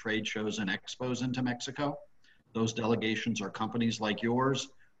delegations to trade shows and expos into Mexico. Those delegations are companies like yours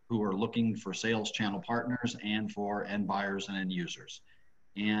who are looking for sales channel partners and for end buyers and end users.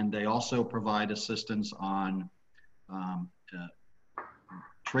 And they also provide assistance on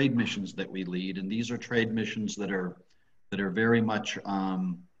trade missions that we lead, and these are trade missions that are very much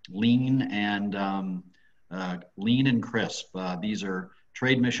lean and crisp. These are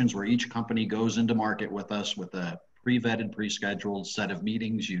trade missions where each company goes into market with us with a pre-vetted, pre-scheduled set of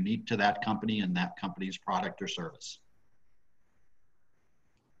meetings unique to that company and that company's product or service.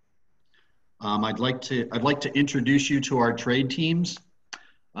 I'd like to introduce you to our trade teams.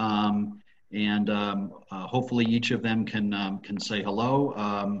 Hopefully each of them can say hello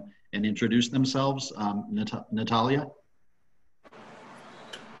and introduce themselves. Natalia?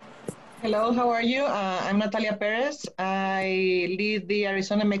 Hello, how are you? I'm Natalia Perez. I lead the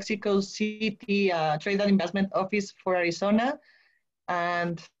Arizona-Mexico City Trade and Investment Office for Arizona.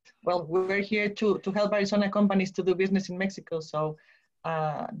 And well, we're here to help Arizona companies to do business in Mexico. So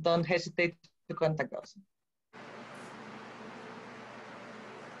don't hesitate to contact us.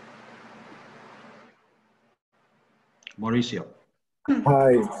 Mauricio.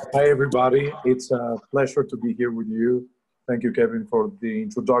 Hi everybody. It's a pleasure to be here with you. Thank you, Kevin, for the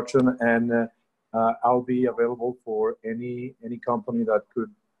introduction, and I'll be available for any company that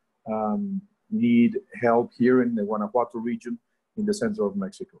could need help here in the Guanajuato region in the center of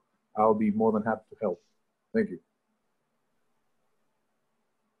Mexico. I'll be more than happy to help. Thank you.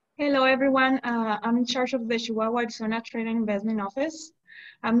 Hello, everyone. I'm in charge of the Chihuahua, Arizona Trade and Investment Office.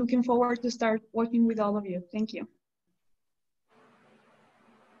 I'm looking forward to start working with all of you. Thank you.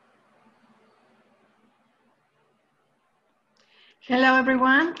 Hello,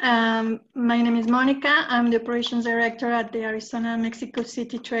 everyone. My name is Monica. I'm the Operations Director at the Arizona Mexico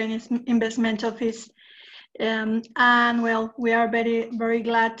City Trade and Investment Office. And well, we are very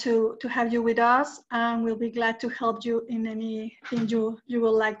glad to have you with us, and we'll be glad to help you in anything you would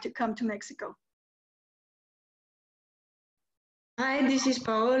like to come to Mexico. Hi, this is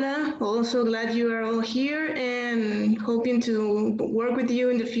Paola. Also glad you are all here and hoping to work with you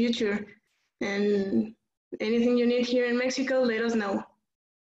in the future. And anything you need here in Mexico, let us know.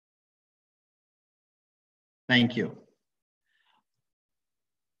 Thank you.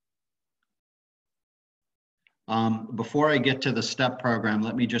 Before I get to the STEP program,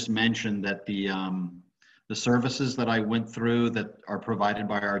 let me just mention that the services that I went through that are provided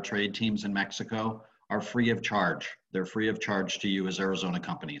by our trade teams in Mexico are free of charge. They're free of charge to you as Arizona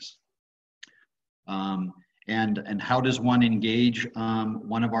companies. And how does one engage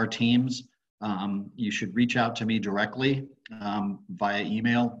one of our teams? You should reach out to me directly via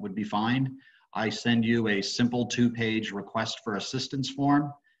email would be fine. I send you a simple 2-page request for assistance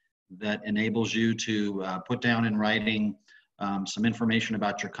form that enables you to put down in writing some information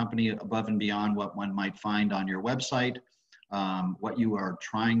about your company above and beyond what one might find on your website, what you are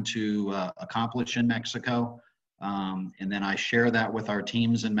trying to accomplish in Mexico, and then I share that with our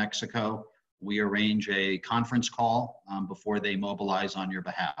teams in Mexico. We arrange a conference call before they mobilize on your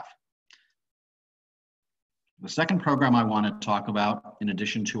behalf. The second program I want to talk about, in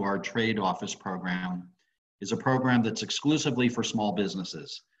addition to our trade office program, is a program that's exclusively for small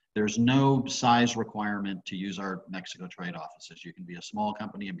businesses. There's no size requirement to use our Mexico trade offices. You can be a small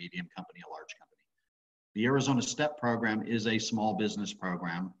company, a medium company, a large company. The Arizona STEP program is a small business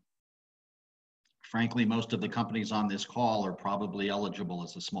program. Frankly, most of the companies on this call are probably eligible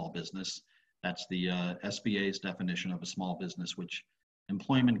as a small business. That's the SBA's definition of a small business, which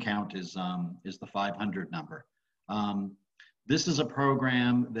employment count is the 500 number. This is a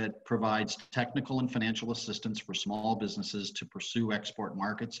program that provides technical and financial assistance for small businesses to pursue export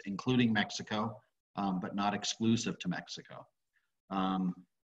markets, including Mexico, but not exclusive to Mexico.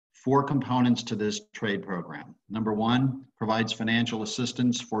 4 components to this trade program. Number 1, provides financial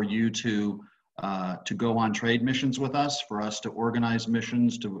assistance for you to go on trade missions with us, for us to organize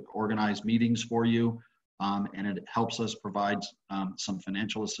missions, to organize meetings for you, and it helps us provide some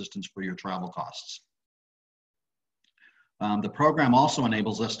financial assistance for your travel costs. The program also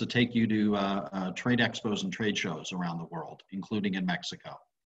enables us to take you to trade expos and trade shows around the world, including in Mexico.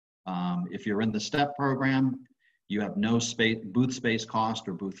 If you're in the STEP program, you have no booth space cost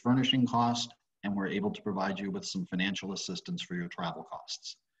or booth furnishing cost, and we're able to provide you with some financial assistance for your travel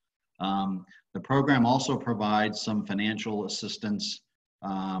costs. The program also provides some financial assistance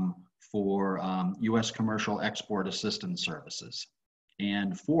for U.S. commercial export assistance services.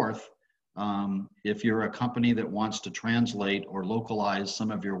 And fourth, if you're a company that wants to translate or localize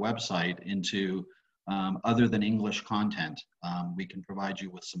some of your website into other than English content, we can provide you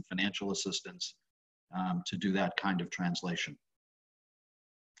with some financial assistance to do that kind of translation.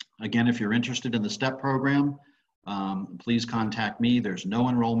 Again, if you're interested in the STEP program, please contact me. There's no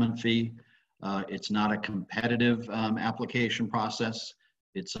enrollment fee. It's not a competitive application process.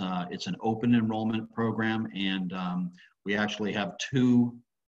 It's an open enrollment program, and we actually have two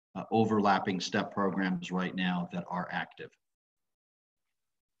overlapping STEP programs right now that are active.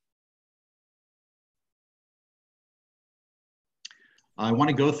 I want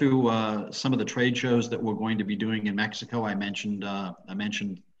to go through some of the trade shows that we're going to be doing in Mexico. I mentioned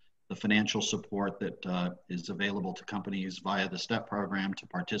the financial support that is available to companies via the STEP program to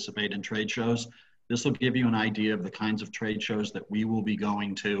participate in trade shows. This will give you an idea of the kinds of trade shows that we will be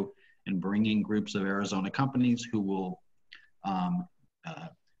going to and bringing groups of Arizona companies who will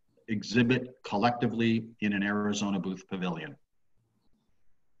exhibit collectively in an Arizona booth pavilion.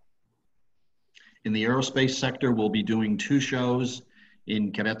 In the aerospace sector, we'll be doing two shows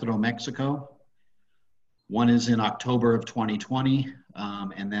in Querétaro, Mexico. One is in October of 2020,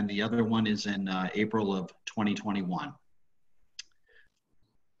 and then the other one is in April of 2021.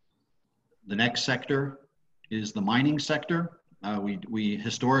 The next sector is the mining sector. We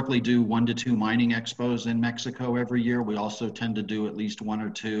historically do 1 to 2 mining expos in Mexico every year. We also tend to do at least 1 or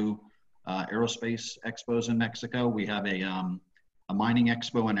 2 aerospace expos in Mexico. We have a mining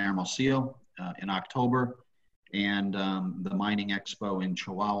expo in Hermosillo in October, and the mining expo in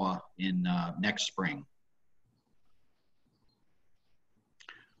Chihuahua in next spring.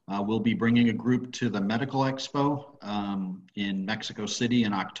 We'll be bringing a group to the medical expo in Mexico City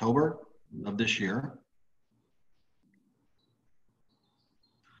in October of this year.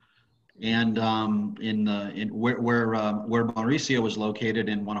 And where Mauricio is located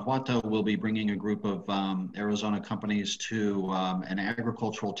in Guanajuato, we'll be bringing a group of Arizona companies to an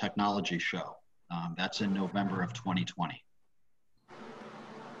agricultural technology show. That's in November of 2020.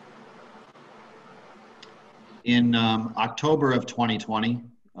 In October of 2020,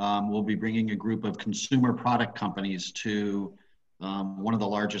 we'll be bringing a group of consumer product companies to one of the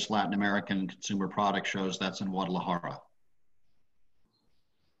largest Latin American consumer product shows. That's in Guadalajara.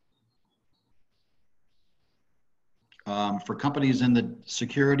 For companies in the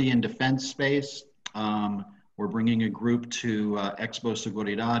security and defense space, we're bringing a group to Expo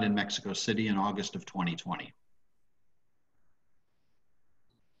Seguridad in Mexico City in August of 2020.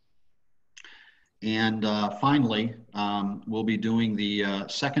 And finally, we'll be doing the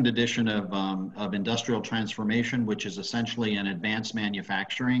second edition of Industrial Transformation, which is essentially an advanced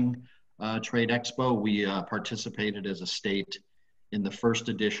manufacturing trade expo. We participated as a state in the first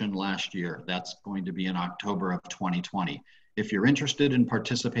edition last year. That's going to be in October of 2020. If you're interested in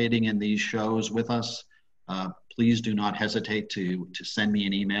participating in these shows with us, please do not hesitate to send me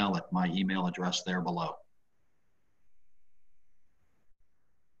an email at my email address there below.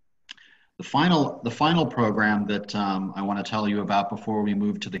 The final program that I want to tell you about before we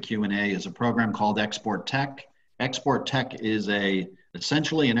move to the Q&A is a program called Export Tech. Export Tech is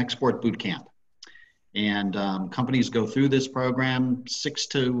essentially an export boot camp. And companies go through this program, 6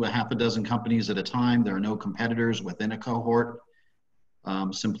 to a half a dozen companies at a time. There are no competitors within a cohort.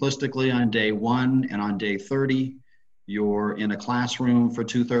 Simplistically, on day 1 and on day 30, you're in a classroom for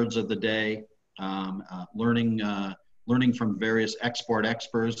 2/3 of the day, learning from various export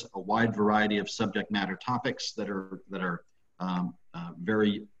experts, a wide variety of subject matter topics that are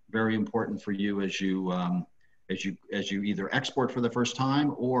very, very important for you as you either export for the first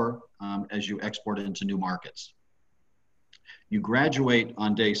time or as you export into new markets. You graduate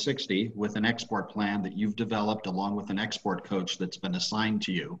on day 60 with an export plan that you've developed along with an export coach that's been assigned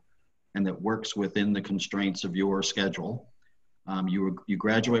to you and that works within the constraints of your schedule. You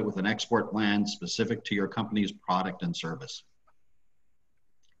graduate with an export plan specific to your company's product and service.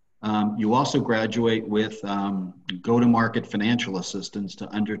 You also graduate with go-to-market financial assistance to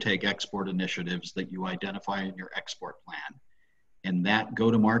undertake export initiatives that you identify in your export plan. And that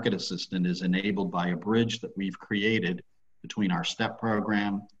go-to-market assistant is enabled by a bridge that we've created between our STEP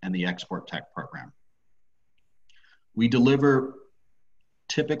program and the Export Tech program. We deliver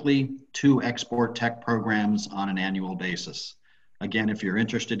typically 2 export tech programs on an annual basis. Again, if you're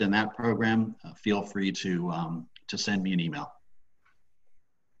interested in that program, feel free to send me an email.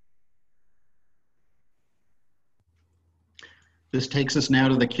 This takes us now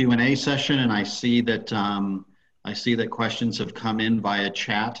to the Q&A session, and I see that questions have come in via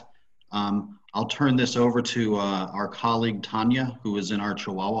chat. I'll turn this over to our colleague Tanya, who is in our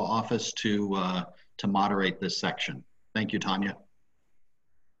Chihuahua office, to moderate this section. Thank you, Tanya.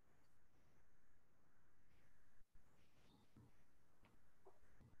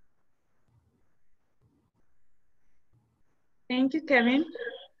 Thank you, Kevin.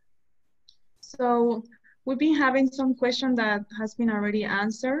 So we've been having some question that has been already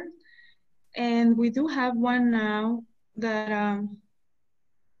answered, and we do have one now that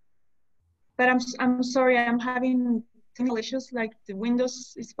but I'm sorry, I'm having technical issues, like the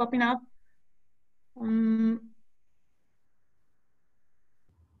Windows is popping up.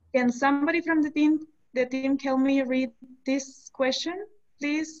 Can somebody from the team help me read this question,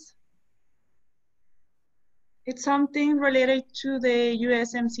 please? It's something related to the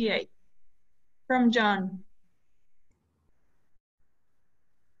USMCA from John.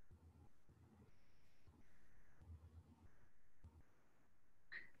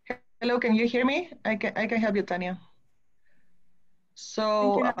 Hello, can you hear me? I can help you, Tanya.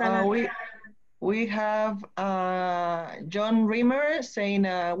 So we have John Rimmer saying,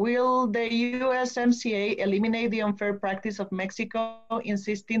 will the USMCA eliminate the unfair practice of Mexico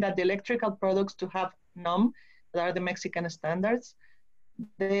insisting that the electrical products to have NOM, that are the Mexican standards?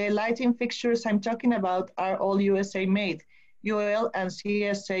 The lighting fixtures I'm talking about are all USA made, UL and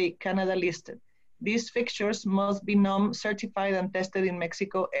CSA Canada listed. These fixtures must be NOM certified and tested in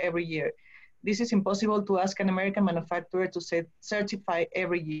Mexico every year. This is impossible to ask an American manufacturer to certify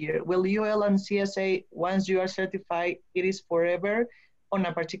every year. Will UL and CSA, once you are certified, it is forever on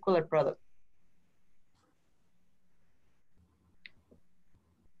a particular product?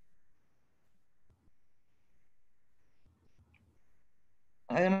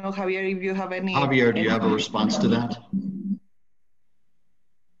 I don't know, Javier, if you have any. Javier, do you have a response to that?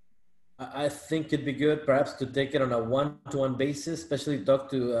 I think it'd be good perhaps to take it on a one-to-one basis, especially talk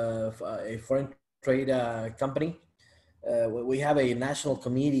to a foreign trade company. We have a national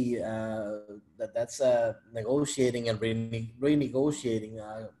committee that's negotiating and renegotiating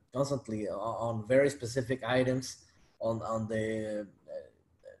constantly on very specific items on the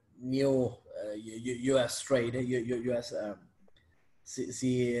new U.S. trade, U.S.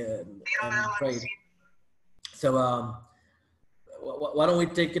 trade. So why don't we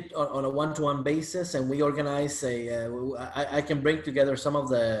take it on a one-to-one basis, and we organize I can bring together some of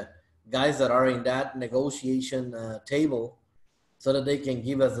the guys that are in that negotiation table so that they can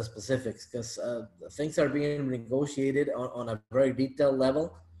give us the specifics, because things are being negotiated on a very detailed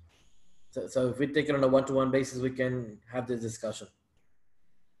level. So if we take it on a one-to-one basis, we can have this discussion.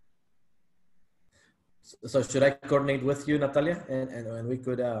 So should I coordinate with you, Natalia, and we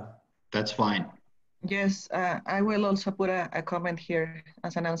could? That's fine. Yes, I will also put a comment here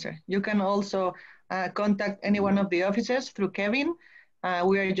as an answer. You can also contact any one of the offices through Kevin.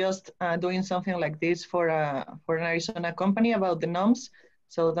 We are just doing something like this for an Arizona company about the NOMs,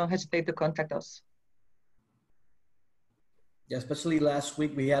 so don't hesitate to contact us. Yeah, especially last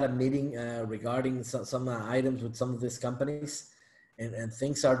week we had a meeting regarding some items with some of these companies, and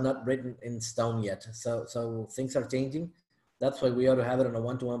things are not written in stone yet. So things are changing. That's why we ought to have it on a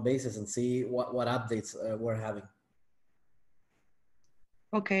one-to-one basis and see what updates we're having.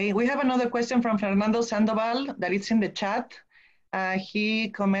 Okay, we have another question from Fernando Sandoval that is in the chat. He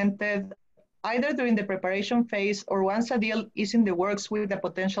commented, either during the preparation phase or once a deal is in the works with a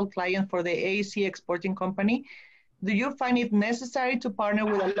potential client for the AC exporting company, do you find it necessary to partner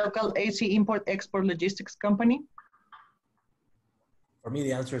with a local AC import-export logistics company? For me,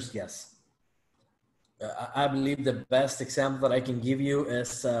 the answer is yes. I believe the best example that I can give you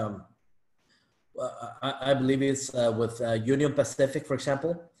is, I believe it's with Union Pacific, for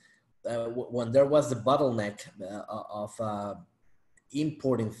example. When there was the bottleneck of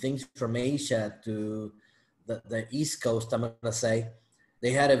importing things from Asia to the East Coast, I'm gonna say,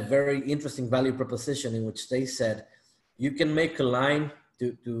 they had a very interesting value proposition in which they said, you can make a line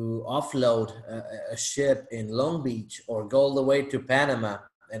to offload a ship in Long Beach or go all the way to Panama,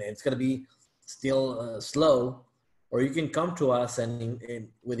 and it's gonna be still slow, or you can come to us and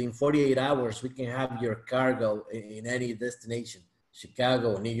within 48 hours, we can have your cargo in any destination,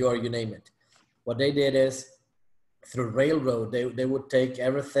 Chicago, New York, you name it. What they did is through railroad, they would take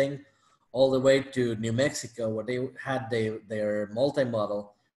everything all the way to New Mexico, where they had their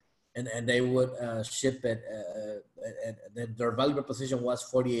multi-model, and they would ship it, and their value proposition was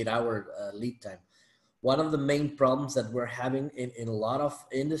 48-hour lead time. One of the main problems that we're having in a lot of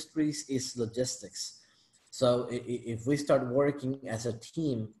industries is logistics. So if we start working as a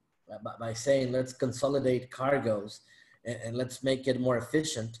team by saying, let's consolidate cargoes and let's make it more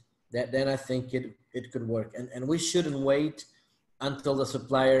efficient, then I think it could work. And we shouldn't wait until the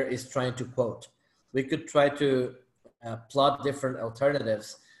supplier is trying to quote. We could try to plot different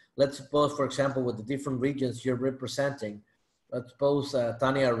alternatives. Let's suppose, for example, with the different regions you're representing, let's suppose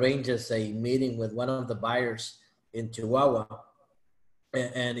Tania arranges a meeting with one of the buyers in Chihuahua.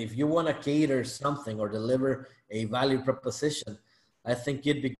 And if you want to cater something or deliver a value proposition, I think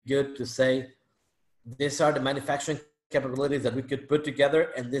it'd be good to say, these are the manufacturing capabilities that we could put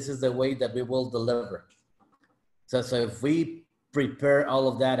together, and this is the way that we will deliver. So if we prepare all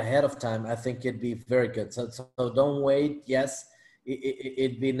of that ahead of time, I think it'd be very good. So don't wait. Yes,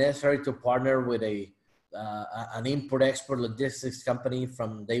 it'd be necessary to partner with an import-export logistics company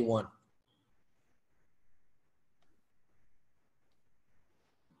from day one.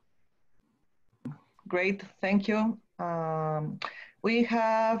 Great, thank you. We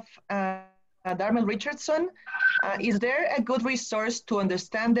have Darmel Richardson. Is there a good resource to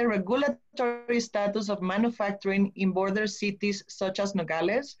understand the regulatory status of manufacturing in border cities such as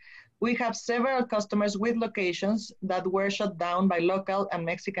Nogales? We have several customers with locations that were shut down by local and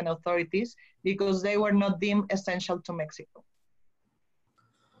Mexican authorities because they were not deemed essential to Mexico.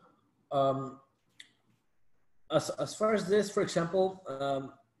 As far as this, for example,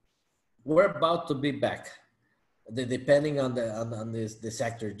 we're about to be back, depending on the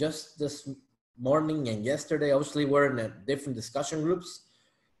sector. Just this morning and yesterday, obviously we're in different discussion groups,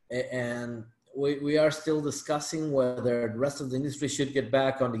 and we are still discussing whether the rest of the industry should get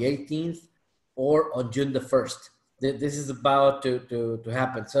back on the 18th or on June the 1st. This is about to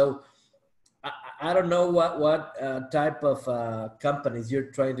happen. So I don't know what type of companies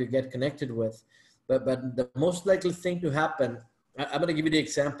you're trying to get connected with, but the most likely thing to happen, I'm going to give you the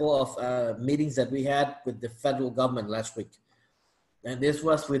example of meetings that we had with the federal government last week. And this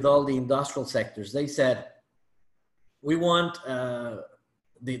was with all the industrial sectors. They said, we want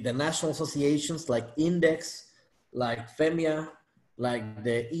the national associations like Index, like FEMIA, like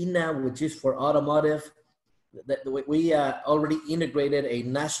the INA, which is for automotive, that we already integrated a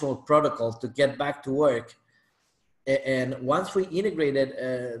national protocol to get back to work. And once we integrated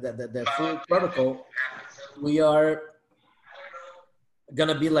the full protocol, we are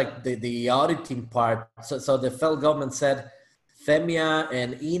gonna be like the auditing part. So the federal government said, FEMIA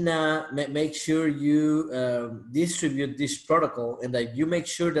and INA, make sure you distribute this protocol and that you make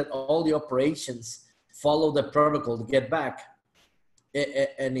sure that all the operations follow the protocol to get back.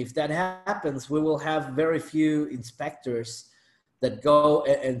 And if that happens, we will have very few inspectors that go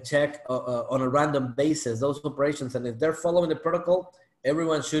and check on a random basis those operations. And if they're following the protocol,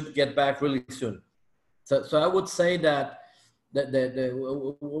 everyone should get back really soon. So I would say that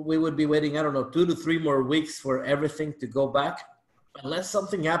we would be waiting, I don't know, 2 to 3 more weeks for everything to go back, unless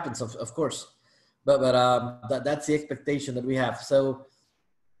something happens, of course. But that's the expectation that we have. So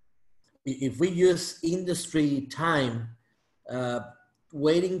if we use industry time,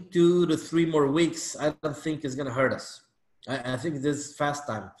 waiting 2 to 3 more weeks, I don't think is going to hurt us. I think this is fast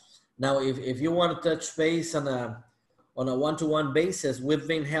time. Now, if you want to touch base on a one-to-one basis, we've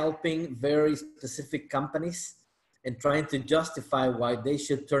been helping very specific companies and trying to justify why they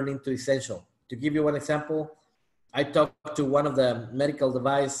should turn into essential. To give you one example, I talked to one of the medical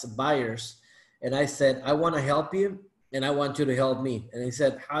device buyers and I said, I want to help you and I want you to help me. And he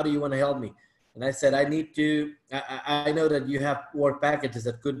said, how do you want to help me? And I said, I know that you have work packages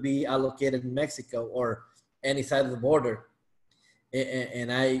that could be allocated in Mexico or any side of the border.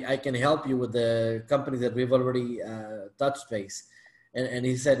 And I can help you with the companies that we've already touched base. And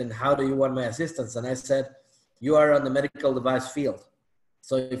he said, and how do you want my assistance? And I said, you are on the medical device field.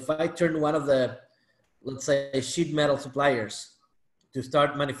 So if I turn one of the, let's say, sheet metal suppliers to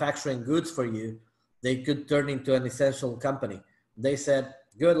start manufacturing goods for you, they could turn into an essential company. They said,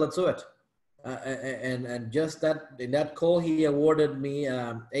 good, let's do it. And just that, in that call, he awarded me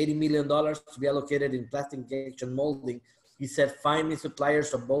 $80 million to be allocated in plastic injection molding. He said, find me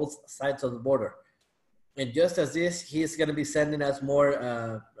suppliers on both sides of the border. And just as this, he's going to be sending us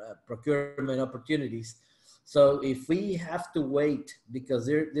more procurement opportunities. So if we have to wait because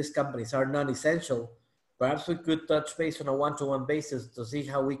these companies are non-essential, perhaps we could touch base on a one-to-one basis to see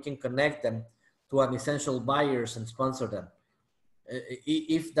how we can connect them to an essential buyers and sponsor them,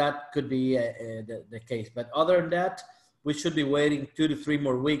 if that could be the case. But other than that, we should be waiting 2 to 3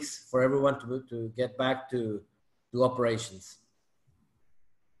 more weeks for everyone to get back to operations.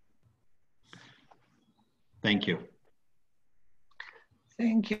 Thank you.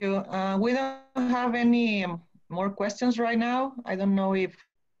 Thank you. We don't have any more questions right now. I don't know if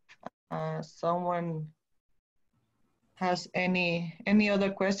someone has any other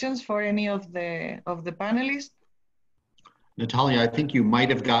questions for any of the panelists. Natalia, I think you might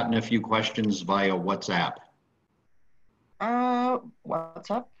have gotten a few questions via WhatsApp.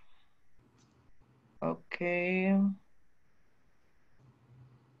 WhatsApp. Okay.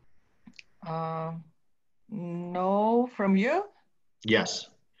 No, from you? Yes.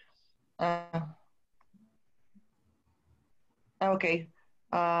 Okay.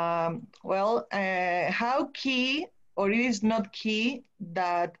 Well, how key or it is not key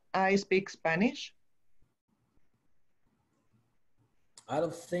that I speak Spanish? I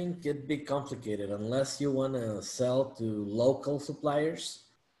don't think it'd be complicated unless you want to sell to local suppliers.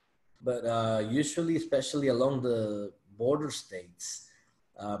 But usually, especially along the border states,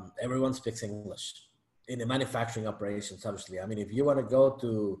 everyone speaks English. In the manufacturing operations, obviously. I mean, if you want to go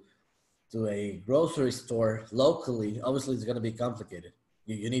to a grocery store locally, obviously it's going to be complicated.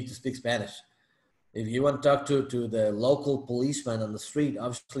 You need to speak Spanish. If you want to talk to the local policeman on the street,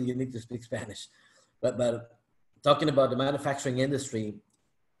 obviously you need to speak Spanish. But talking about the manufacturing industry,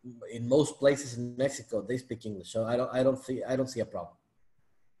 in most places in Mexico, they speak English. So I don't see a problem.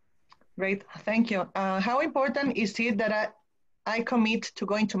 Great, thank you. How important is it that I commit to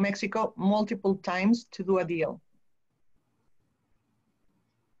going to Mexico multiple times to do a deal?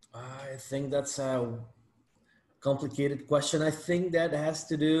 I think that's a complicated question. I think that has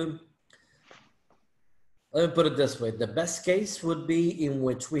to do, let me put it this way. The best case would be in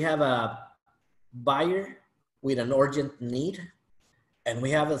which we have a buyer with an urgent need, and we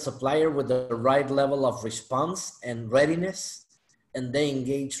have a supplier with the right level of response and readiness, and they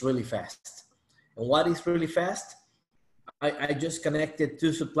engage really fast. And what is really fast? I just connected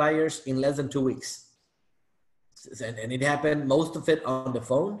 2 suppliers in less than 2 weeks. And it happened, most of it on the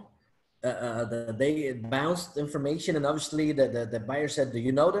phone. They bounced information, and obviously the buyer said, do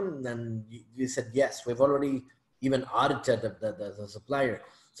you know them? And you said, yes, we've already even audited the supplier.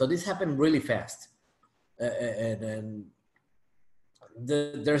 So this happened really fast. And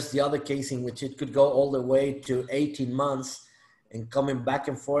there's the other case in which it could go all the way to 18 months and coming back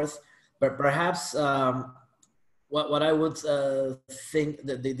and forth. But perhaps what I would think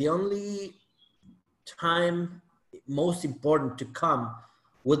that the only time most important to come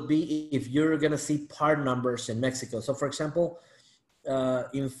would be if you're going to see part numbers in Mexico. So for example,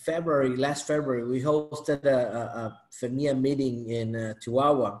 in February, last February, we hosted a FEMIA meeting in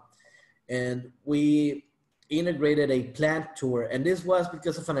Chihuahua, and we integrated a plant tour. And this was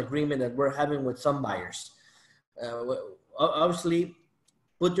because of an agreement that we're having with some buyers. Obviously,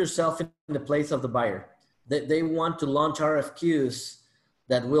 put yourself in the place of the buyer. They want to launch RFQs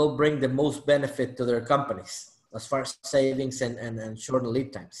that will bring the most benefit to their companies as far as savings and shorter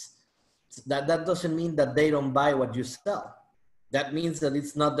lead times. That doesn't mean that they don't buy what you sell. That means that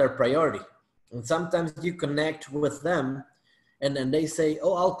it's not their priority. And sometimes you connect with them and then they say,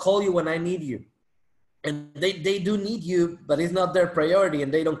 oh, I'll call you when I need you. And they do need you, but it's not their priority,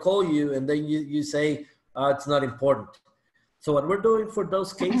 and they don't call you, and then you say, it's not important. So what we're doing for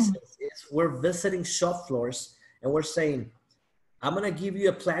those cases is we're visiting shop floors, and we're saying, I'm going to give you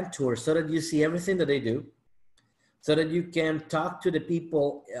a plant tour so that you see everything that they do, so that you can talk to the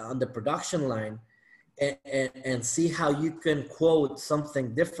people on the production line and see how you can quote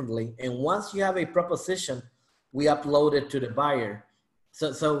something differently. And once you have a proposition, we upload it to the buyer.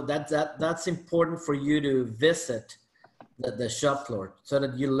 So that's important for you to visit the shop floor so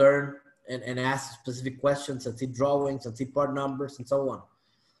that you learn and ask specific questions and see drawings and see part numbers and so on.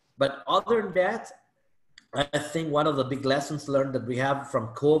 But other than that, I think one of the big lessons learned that we have from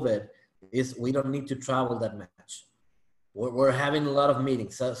COVID is we don't need to travel that much. We're having a lot of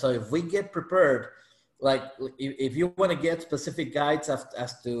meetings. So if we get prepared, like if you want to get specific guides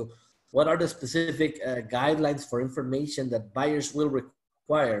as to what are the specific guidelines for information that buyers will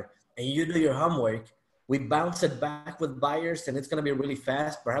require, and you do your homework, we bounce it back with buyers, and it's going to be really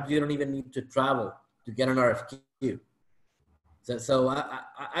fast. Perhaps you don't even need to travel to get an RFQ. So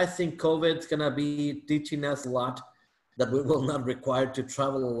I think COVID is going to be teaching us a lot that we will not require to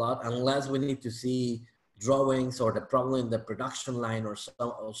travel a lot unless we need to see drawings or the problem in the production line or so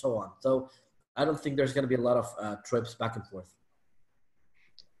on. So I don't think there's going to be a lot of trips back and forth.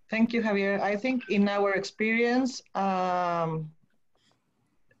 Thank you, Javier. I think in our experience,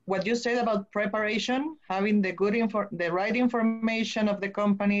 what you said about preparation, having the right information of the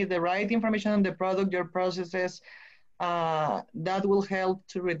company, the right information on the product, your processes, that will help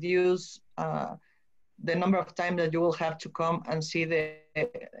to reduce the number of times that you will have to come and see the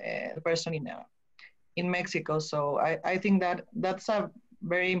person in Mexico. So I think that that's a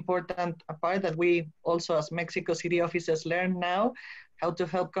very important part that we also as Mexico City offices learn now, how to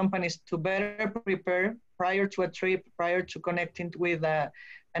help companies to better prepare prior to a trip, prior to connecting with a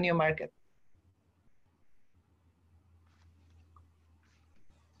new market.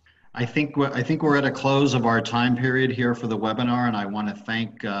 I think we're at a close of our time period here for the webinar, and I want to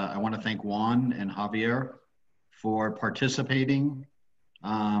thank Juan and Javier for participating,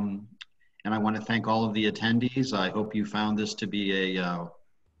 and I want to thank all of the attendees. I hope you found this to be a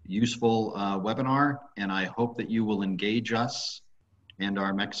useful webinar, and I hope that you will engage us and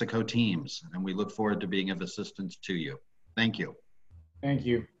our Mexico teams, and we look forward to being of assistance to you. Thank you. Thank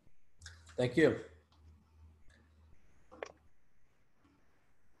you. Thank you.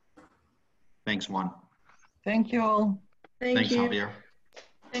 Thanks, Juan. Thank you all. Thanks, you. Javier.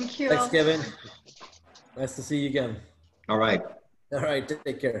 Thank you. Thanks, all. Kevin. Nice to see you again. All right. All right,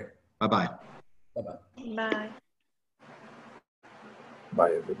 take care. Bye-bye. Bye-bye. Bye.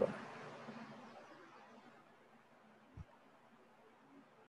 Bye, everybody.